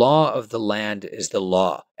means the law of the land is the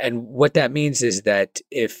law. And what that means is that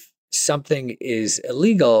if something is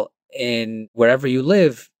illegal in wherever you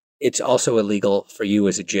live, it's also illegal for you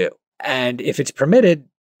as a Jew. And if it's permitted,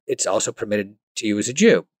 it's also permitted to you as a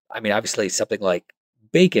Jew. I mean, obviously, something like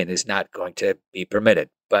bacon is not going to be permitted.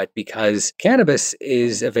 But because cannabis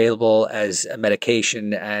is available as a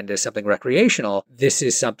medication and as something recreational, this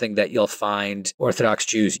is something that you'll find Orthodox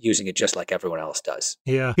Jews using it just like everyone else does.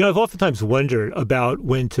 Yeah. I've oftentimes wondered about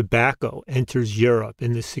when tobacco enters Europe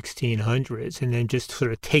in the 1600s and then just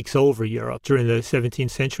sort of takes over Europe during the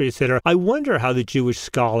 17th century, et cetera. I wonder how the Jewish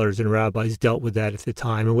scholars and rabbis dealt with that at the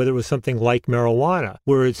time and whether it was something like marijuana,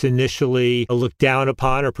 where it's initially looked down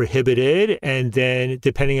upon or prohibited, and then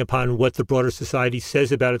depending upon what the broader society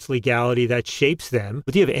says about its legality, that shapes them.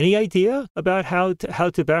 But do you have any idea about how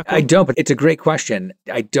tobacco? I don't, but it's a great question.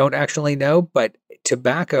 I don't actually know, but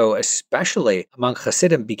tobacco, especially among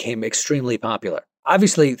Hasidim, became extremely popular.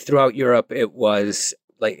 Obviously, throughout Europe,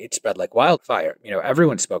 it spread like wildfire.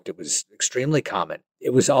 Everyone smoked. It was extremely common.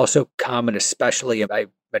 It was also common, especially, I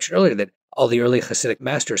mentioned earlier that all the early Hasidic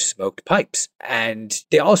masters smoked pipes. And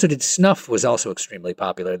they also did snuff, was also extremely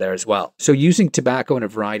popular there as well. So using tobacco in a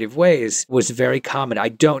variety of ways was very common. I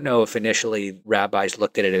don't know if initially rabbis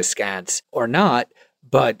looked at it askance or not,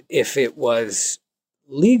 but if it was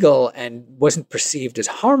legal and wasn't perceived as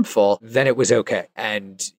harmful, then it was okay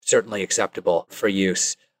and certainly acceptable for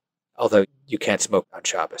use. Although you can't smoke on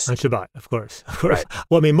Shabbos. On Shabbat, of course. Right.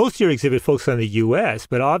 Well, I mean, most of your exhibit focuses on the U.S.,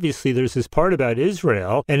 but obviously there's this part about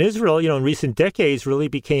Israel. And Israel, in recent decades really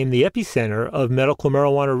became the epicenter of medical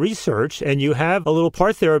marijuana research. And you have a little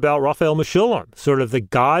part there about Raphael Mechoulam, sort of the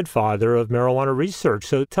godfather of marijuana research.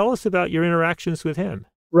 So tell us about your interactions with him.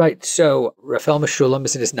 Right. So Raphael Mechoulam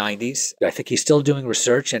is in his 90s. I think he's still doing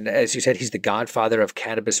research. And as you said, he's the godfather of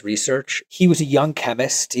cannabis research. He was a young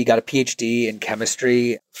chemist. He got a PhD in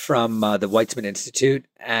chemistry from the Weizmann Institute.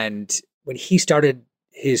 And when he started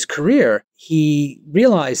his career, he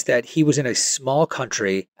realized that he was in a small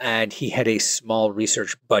country and he had a small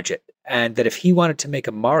research budget. And that if he wanted to make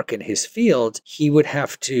a mark in his field, he would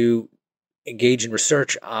have to engage in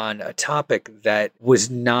research on a topic that was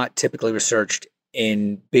not typically researched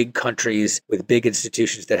in big countries with big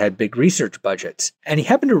institutions that had big research budgets. And he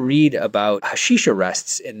happened to read about hashish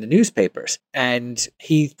arrests in the newspapers. And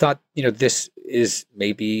he thought, this is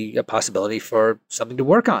maybe a possibility for something to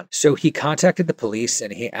work on. So he contacted the police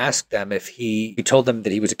and he asked them if he told them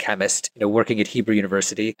that he was a chemist, working at Hebrew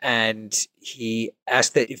University. And he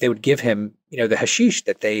asked that if they would give him, the hashish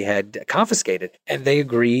that they had confiscated. And they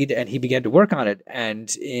agreed and he began to work on it.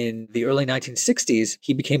 And in the early 1960s,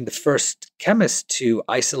 he became the first chemist to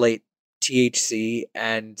isolate THC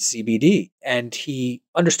and CBD. And he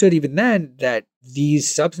understood even then that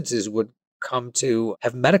these substances would come to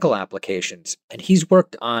have medical applications. And he's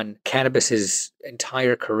worked on cannabis his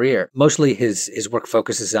entire career. Mostly his work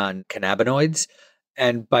focuses on cannabinoids.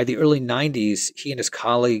 And by the early 90s, he and his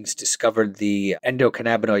colleagues discovered the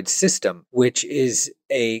endocannabinoid system, which is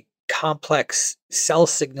a complex cell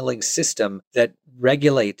signaling system that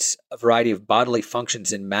regulates a variety of bodily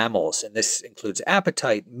functions in mammals. And this includes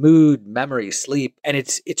appetite, mood, memory, sleep. And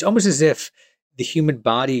it's almost as if the human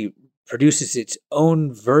body produces its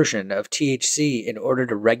own version of THC in order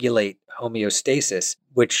to regulate homeostasis,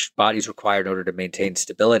 which bodies require in order to maintain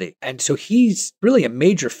stability. And so he's really a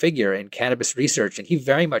major figure in cannabis research, and he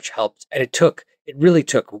very much helped. And it really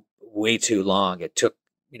took way too long. It took,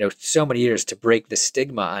 so many years to break the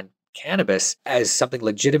stigma on cannabis as something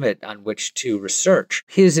legitimate on which to research.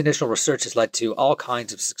 His initial research has led to all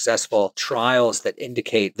kinds of successful trials that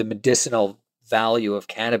indicate the medicinal value of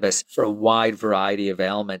cannabis for a wide variety of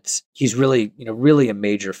ailments. He's really, really a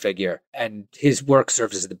major figure, and his work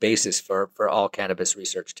serves as the basis for all cannabis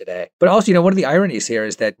research today. But also, one of the ironies here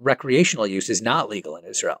is that recreational use is not legal in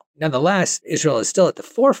Israel. Nonetheless, Israel is still at the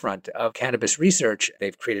forefront of cannabis research.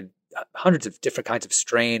 They've created hundreds of different kinds of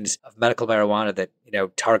strains of medical marijuana that,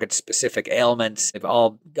 target specific ailments. They've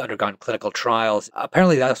all undergone clinical trials.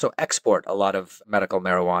 Apparently, they also export a lot of medical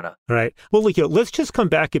marijuana. Right. Well, look, let's just come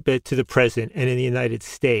back a bit to the present and in the United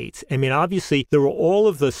States. I mean, obviously, there were all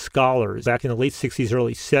of the scholars back in the late 60s,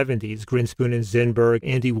 early 70s, Grinspoon and Zinberg,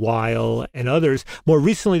 Andy Weil, and others. More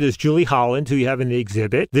recently, there's Julie Holland, who you have in the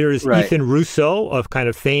exhibit. There's Ethan Russo of kind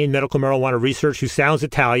of famed medical marijuana research, who sounds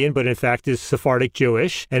Italian, but in fact is Sephardic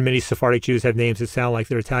Jewish. And many Sephardic Jews have names that sound like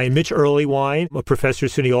they're Italian. Mitch Earlywine, a professor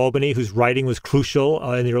at SUNY Albany, whose writing was crucial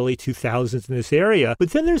in the early 2000s in this area.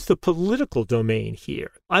 But then there's the political domain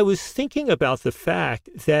here. I was thinking about the fact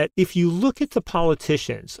that if you look at the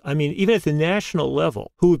politicians, I mean, even at the national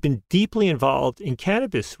level, who have been deeply involved in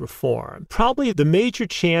cannabis reform, probably the major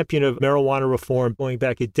champion of marijuana reform going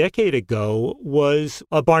back a decade ago was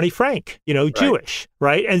Barney Frank, Jewish,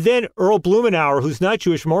 right? And then Earl Blumenauer, who's not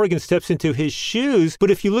Jewish from Oregon, steps into his shoes.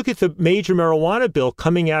 But if you look at the major marijuana bill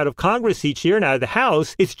coming out of Congress each year and out of the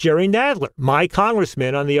House, it's Jerry Nadler, my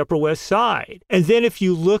congressman on the Upper West Side. And then if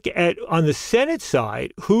you look at on the Senate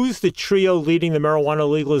side, who's the trio leading the marijuana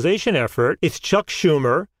legalization effort? It's Chuck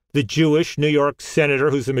Schumer, the Jewish New York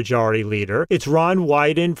senator who's the majority leader. It's Ron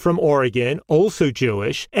Wyden from Oregon, also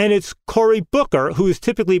Jewish. And it's Cory Booker, who has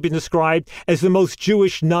typically been described as the most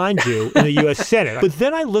Jewish non-Jew in the U.S. Senate. But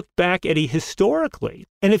then I look back at it historically.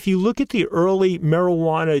 And if you look at the early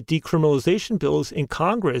marijuana decriminalization bills in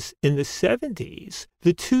Congress in the 70s,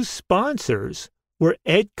 the two sponsors were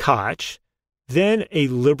Ed Koch, then a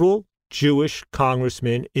liberal Jewish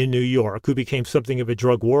congressman in New York who became something of a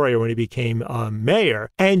drug warrior when he became mayor,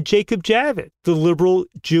 and Jacob Javits, the liberal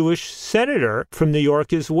Jewish senator from New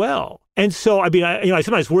York as well. And so, I mean, I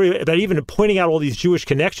sometimes worry about even pointing out all these Jewish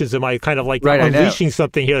connections. Am I kind of like unleashing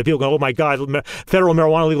something here that people go, oh my God, federal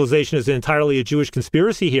marijuana legalization is entirely a Jewish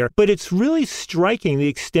conspiracy here. But it's really striking the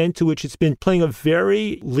extent to which it's been playing a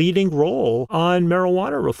very leading role on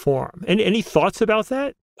marijuana reform. And any thoughts about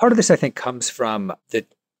that? Part of this, I think, comes from the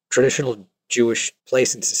traditional Jewish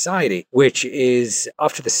place in society, which is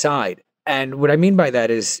off to the side. And what I mean by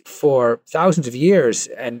that is for thousands of years,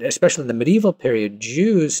 and especially in the medieval period,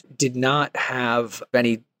 Jews did not have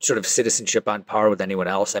any sort of citizenship on par with anyone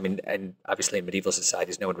else. I mean, and obviously in medieval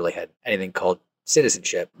societies, no one really had anything called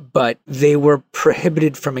citizenship, but they were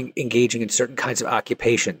prohibited from engaging in certain kinds of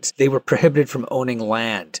occupations. They were prohibited from owning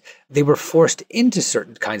land. They were forced into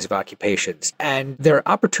certain kinds of occupations, and their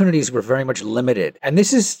opportunities were very much limited. And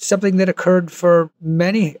this is something that occurred for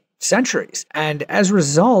many centuries. And as a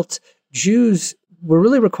result, Jews were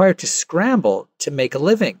really required to scramble to make a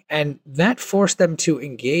living. And that forced them to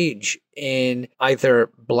engage in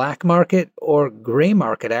either black market or gray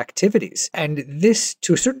market activities. And this,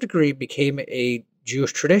 to a certain degree, became a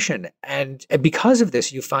Jewish tradition. And because of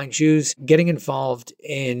this, you find Jews getting involved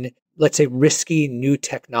in, let's say, risky new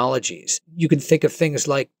technologies. You can think of things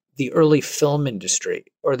like the early film industry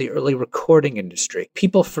or the early recording industry.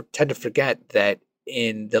 People tend to forget that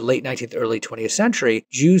in the late 19th, early 20th century,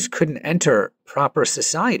 Jews couldn't enter proper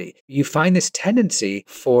society. You find this tendency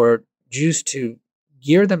for Jews to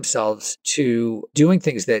gear themselves to doing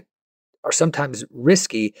things that are sometimes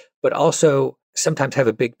risky, but also sometimes have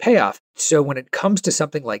a big payoff. So when it comes to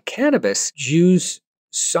something like cannabis, Jews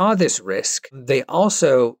saw this risk. They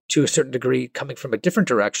also, to a certain degree, coming from a different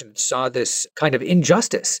direction, saw this kind of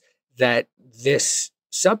injustice that this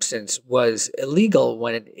substance was illegal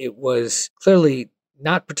when it was clearly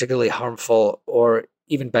not particularly harmful or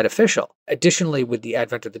even beneficial. Additionally, with the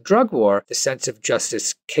advent of the drug war, the sense of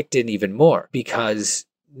justice kicked in even more because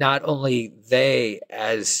not only they,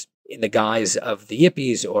 as in the guise of the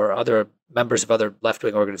Yippies or other members of other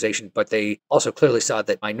left-wing organizations, but they also clearly saw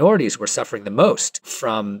that minorities were suffering the most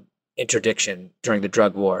from interdiction during the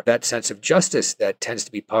drug war. That sense of justice that tends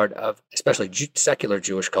to be part of especially secular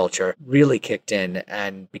Jewish culture really kicked in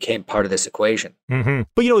and became part of this equation. Mm-hmm.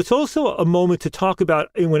 But, it's also a moment to talk about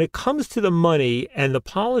when it comes to the money and the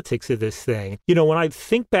politics of this thing. When I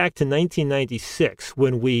think back to 1996,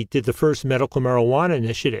 when we did the first medical marijuana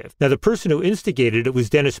initiative, now the person who instigated it was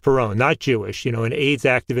Dennis Perone, not Jewish, an AIDS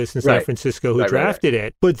activist in San Francisco who drafted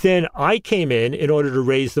it. But then I came in order to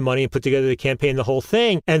raise the money and put together the campaign, the whole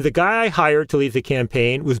thing. And the guy I hired to lead the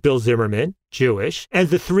campaign was Bill Zimmerman. Jewish. And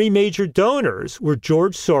the three major donors were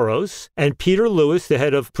George Soros and Peter Lewis, the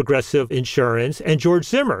head of Progressive Insurance, and George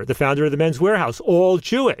Zimmer, the founder of the Men's Wearhouse, all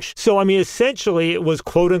Jewish. So, I mean, essentially, it was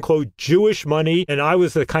quote unquote Jewish money. And I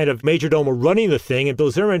was the kind of major domo running the thing. And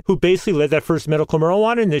Bill Zimmerman, who basically led that first medical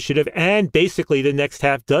marijuana initiative and basically the next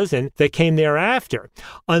half dozen that came thereafter.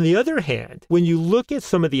 On the other hand, when you look at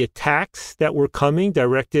some of the attacks that were coming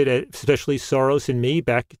directed at especially Soros and me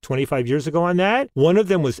back 25 years ago on that, one of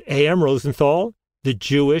them was A.M. Rosenthal, the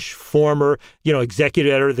Jewish former,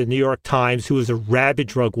 executive editor of the New York Times, who was a rabid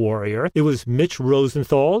drug warrior. It was Mitch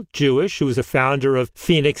Rosenthal, Jewish, who was a founder of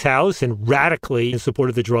Phoenix House and radically in support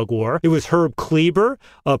of the drug war. It was Herb Kleber,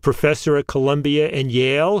 a professor at Columbia and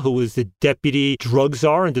Yale, who was the deputy drug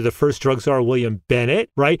czar under the first drug czar, William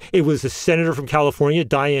Bennett, right? It was a senator from California,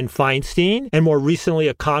 Dianne Feinstein, and more recently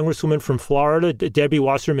a congresswoman from Florida, Debbie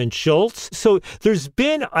Wasserman Schultz. So there's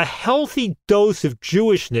been a healthy dose of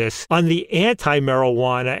Jewishness on the anti-marijuana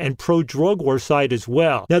and pro-drug war side as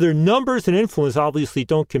well. Now, their numbers and influence obviously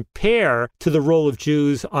don't compare to the role of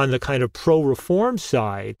Jews on the kind of pro-reform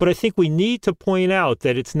side, but I think we need to point out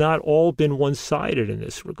that it's not all been one-sided in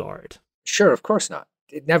this regard. Sure, of course not.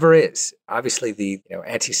 It never is. Obviously, the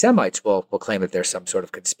anti-Semites will claim that there's some sort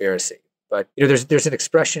of conspiracy. But there's an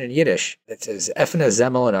expression in Yiddish that says "Efne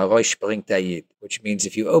Zemmel and a Rosh bringt a Yid," which means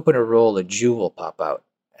if you open a roll, a Jew will pop out.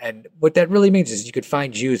 And what that really means is you could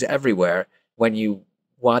find Jews everywhere when you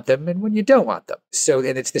want them and when you don't want them.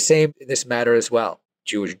 And it's the same in this matter as well.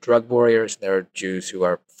 Jewish drug warriors, and there are Jews who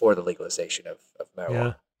are for the legalization of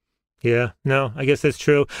marijuana. Yeah, no, I guess that's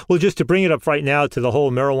true. Well, just to bring it up right now to the whole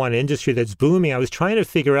marijuana industry that's booming, I was trying to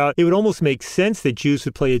figure out, it would almost make sense that Jews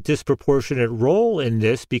would play a disproportionate role in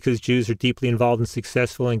this because Jews are deeply involved and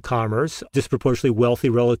successful in commerce, disproportionately wealthy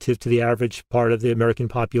relative to the average part of the American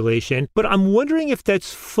population. But I'm wondering if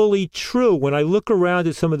that's fully true. When I look around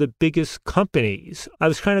at some of the biggest companies, I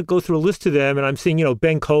was trying to go through a list of them and I'm seeing,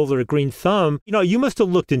 Ben Kovler at Green Thumb. You must have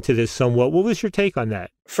looked into this somewhat. What was your take on that?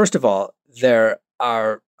 First of all, there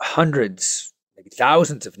are hundreds, maybe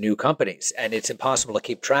thousands of new companies, and it's impossible to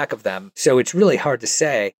keep track of them. So it's really hard to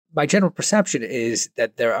say. My general perception is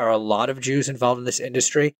that there are a lot of Jews involved in this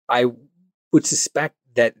industry. I would suspect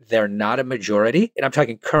that they're not a majority, and I'm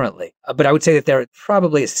talking currently, but I would say that they're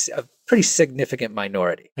probably a pretty significant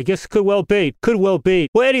minority. I guess could well be.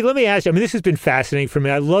 Well, Eddie, let me ask you, this has been fascinating for me.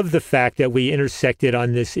 I love the fact that we intersected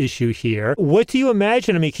on this issue here. What do you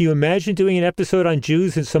imagine? Can you imagine doing an episode on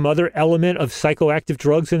Jews and some other element of psychoactive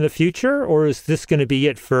drugs in the future? Or is this going to be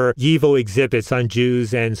it for YIVO exhibits on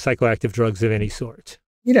Jews and psychoactive drugs of any sort?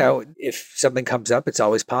 If something comes up, it's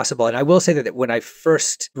always possible. And I will say that when I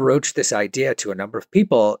first broached this idea to a number of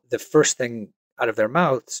people, the first thing out of their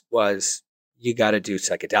mouths was, you got to do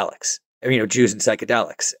psychedelics. Jews and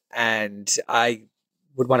psychedelics. And I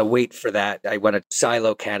would want to wait for that. I want to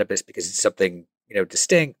silo cannabis because it's something,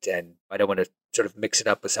 distinct, and I don't want to sort of mix it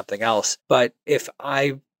up with something else. But if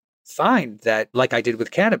I find that, like I did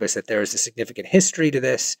with cannabis, that there is a significant history to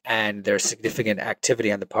this and there's significant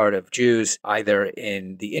activity on the part of Jews, either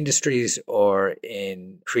in the industries or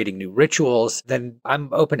in creating new rituals, then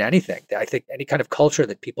I'm open to anything. I think any kind of culture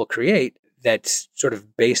that people create that's sort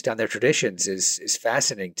of based on their traditions is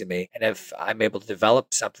fascinating to me. And if I'm able to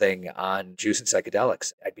develop something on Jews and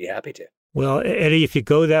psychedelics, I'd be happy to. Well, Eddie, if you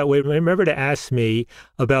go that way, remember to ask me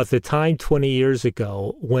about the time 20 years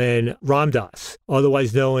ago when Ram Dass,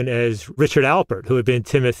 otherwise known as Richard Alpert, who had been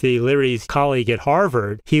Timothy Leary's colleague at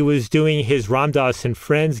Harvard, he was doing his Ram Dass and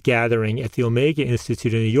Friends gathering at the Omega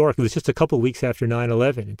Institute in New York. It was just a couple of weeks after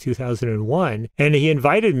 9/11 in 2001. And he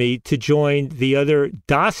invited me to join the other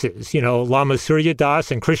Dasses, Lama Surya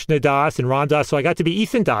Das and Krishna Das and Ram Dass. So I got to be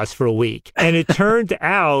Ethan Das for a week. And it turned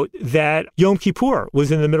out that Yom Kippur was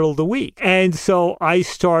in the middle of the week. And so I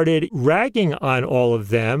started ragging on all of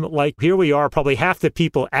them. Like, here we are, probably half the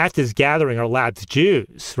people at this gathering are Labs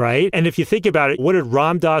Jews, right? And if you think about it, what did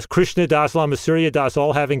Ram Dass, Krishna Das, Lama Surya Das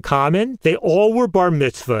all have in common? They all were bar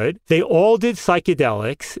mitzvahed. They all did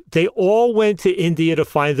psychedelics. They all went to India to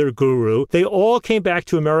find their guru. They all came back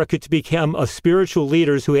to America to become spiritual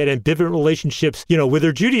leaders who had ambivalent relationships, with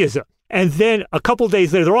their Judaism. And then a couple of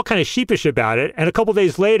days later, they're all kind of sheepish about it. And a couple of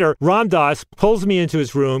days later, Ram Dass pulls me into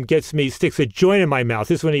his room, sticks a joint in my mouth.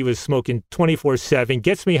 This is when he was smoking 24/7,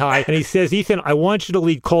 gets me high. And he says, Ethan, I want you to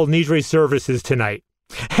lead Kol Nidre services tonight.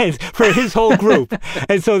 and for his whole group.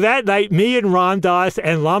 And so that night, me and Ram Dass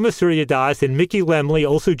and Lama Surya Das and Mickey Lemley,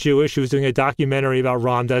 also Jewish, who was doing a documentary about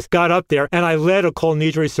Ram Dass, got up there, and I led a Kol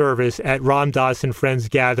Nidre service at Ram Dass and Friends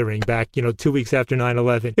gathering back, 2 weeks after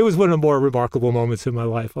 9/11. It was one of the more remarkable moments of my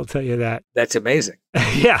life, I'll tell you that. That's amazing.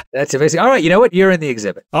 Yeah. That's amazing. All right, you know what? You're in the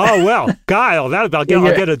exhibit. Oh, well, Guile, I'll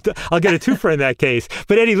get a twofer in that case.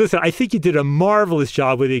 But Eddie, listen, I think you did a marvelous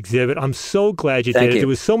job with the exhibit. I'm so glad you did it. There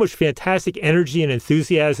was so much fantastic energy and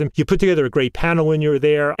enthusiasm. You put together a great panel when you were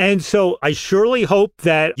there. And so I surely hope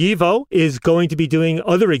that YIVO is going to be doing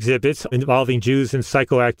other exhibits involving Jews and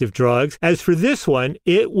psychoactive drugs. As for this one,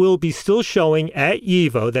 it will be still showing at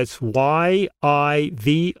YIVO. That's YIVO,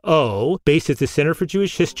 based at the Center for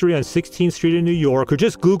Jewish History on 16th Street in New York, or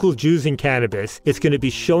just Google Jews and Cannabis. It's going to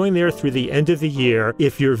be showing there through the end of the year.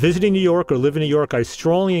 If you're visiting New York or live in New York, I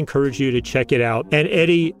strongly encourage you to check it out. And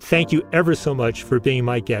Eddie, thank you ever so much for being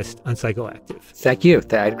my guest on Psychoactive. Thank you.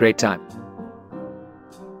 I had a great time.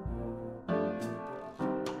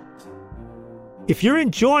 If you're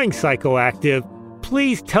enjoying Psychoactive,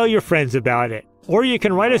 please tell your friends about it. Or you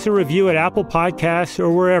can write us a review at Apple Podcasts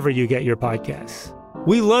or wherever you get your podcasts.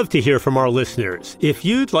 We love to hear from our listeners. If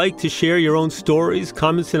you'd like to share your own stories,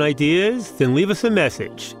 comments, and ideas, then leave us a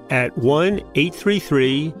message at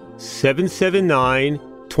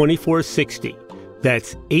 1-833-779-2460.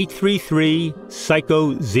 That's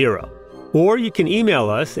 833-PSYCHO-0. Or you can email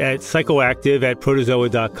us at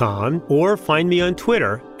psychoactive@protozoa.com or find me on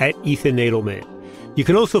Twitter at Ethan Nadelman. You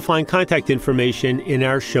can also find contact information in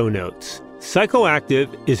our show notes. Psychoactive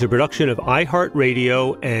is a production of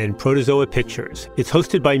iHeartRadio and Protozoa Pictures. It's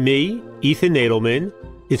hosted by me, Ethan Nadelman.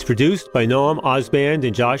 It's produced by Noam Osband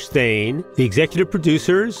and Josh Thane. The executive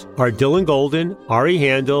producers are Dylan Golden, Ari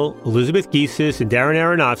Handel, Elizabeth Giesis, and Darren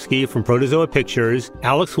Aronofsky from Protozoa Pictures,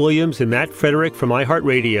 Alex Williams and Matt Frederick from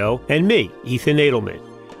iHeartRadio, and me, Ethan Nadelman.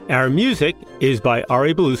 Our music is by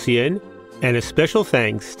Ari Belusian, and a special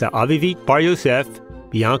thanks to Avivit Bar Yosef,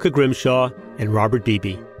 Bianca Grimshaw, and Robert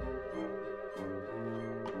Beebe.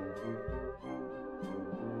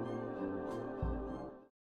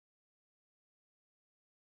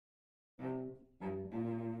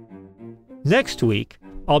 Next week,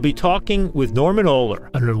 I'll be talking with Norman Ohler,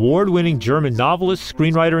 an award-winning German novelist,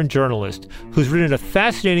 screenwriter, and journalist who's written a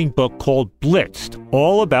fascinating book called Blitzed,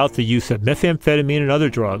 all about the use of methamphetamine and other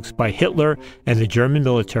drugs by Hitler and the German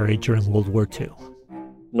military during World War II.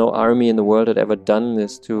 No army in the world had ever done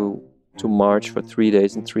this, to march for 3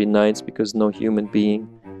 days and 3 nights, because no human being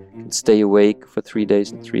can stay awake for 3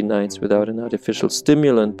 days and 3 nights without an artificial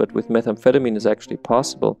stimulant, but with methamphetamine it's actually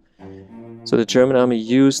possible. So the German army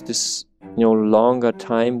used this longer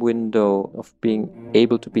time window of being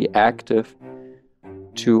able to be active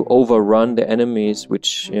to overrun the enemies,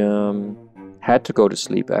 which had to go to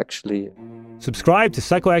sleep, actually. Subscribe to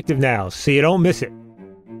Psychoactive now so you don't miss it.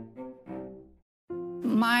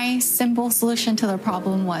 My simple solution to the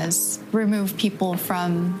problem was remove people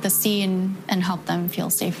from the scene and help them feel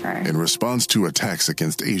safer. In response to attacks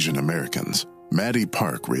against Asian Americans, Maddie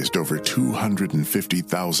Park raised over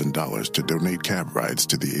 $250,000 to donate cab rides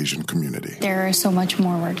to the Asian community. There is so much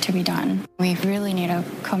more work to be done. We really need to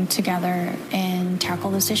come together and tackle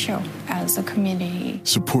this issue as a community.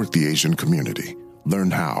 Support the Asian community.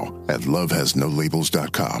 Learn how at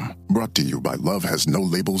lovehasnolabels.com. Brought to you by Love Has No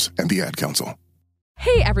Labels and the Ad Council.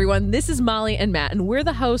 Hey everyone, this is Molly and Matt, and we're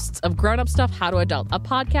the hosts of Grown Up Stuff How to Adult, a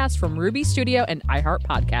podcast from Ruby Studio and iHeart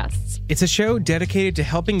Podcasts. It's a show dedicated to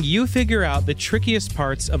helping you figure out the trickiest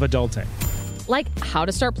parts of adulting. Like how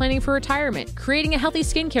to start planning for retirement, creating a healthy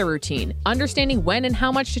skincare routine, understanding when and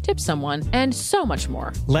how much to tip someone, and so much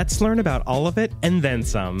more. Let's learn about all of it and then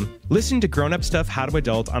some. Listen to Grown Up Stuff How to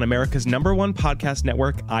Adult on America's #1 podcast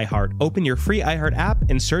network, iHeart. Open your free iHeart app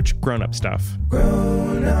and search Grown Up Stuff.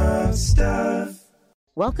 Grown Up Stuff.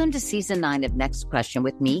 Welcome to Season 9 of Next Question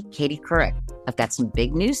with me, Katie Couric. I've got some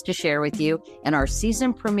big news to share with you in our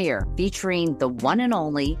season premiere featuring the one and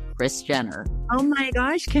only Kris Jenner. Oh my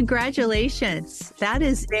gosh, congratulations. That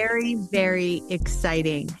is very, very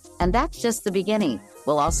exciting. And that's just the beginning.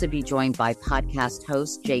 We'll also be joined by podcast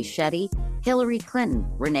host Jay Shetty, Hillary Clinton,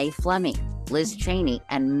 Renee Fleming, Liz Cheney,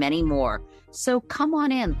 and many more. So come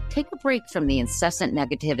on in, take a break from the incessant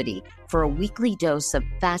negativity for a weekly dose of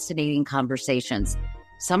fascinating conversations.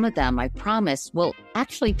 Some of them, I promise, will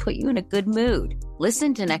actually put you in a good mood.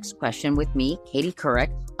 Listen to Next Question with me, Katie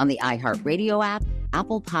Couric, on the iHeartRadio app,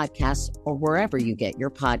 Apple Podcasts, or wherever you get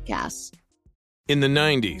your podcasts. In the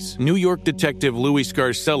 90s, New York detective Louis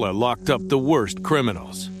Scarcella locked up the worst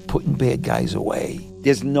criminals. Putting bad guys away.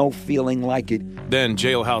 There's no feeling like it. Then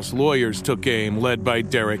jailhouse lawyers took aim, led by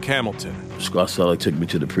Derek Hamilton. Scarcella took me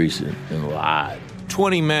to the precinct and lied.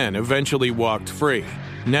 20 men eventually walked free.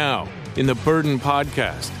 Now, in the Burden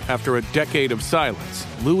podcast, after a decade of silence,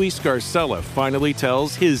 Louis Scarcella finally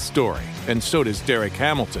tells his story, and so does Derek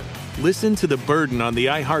Hamilton. Listen to The Burden on the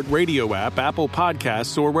iHeartRadio app, Apple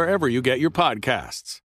Podcasts, or wherever you get your podcasts.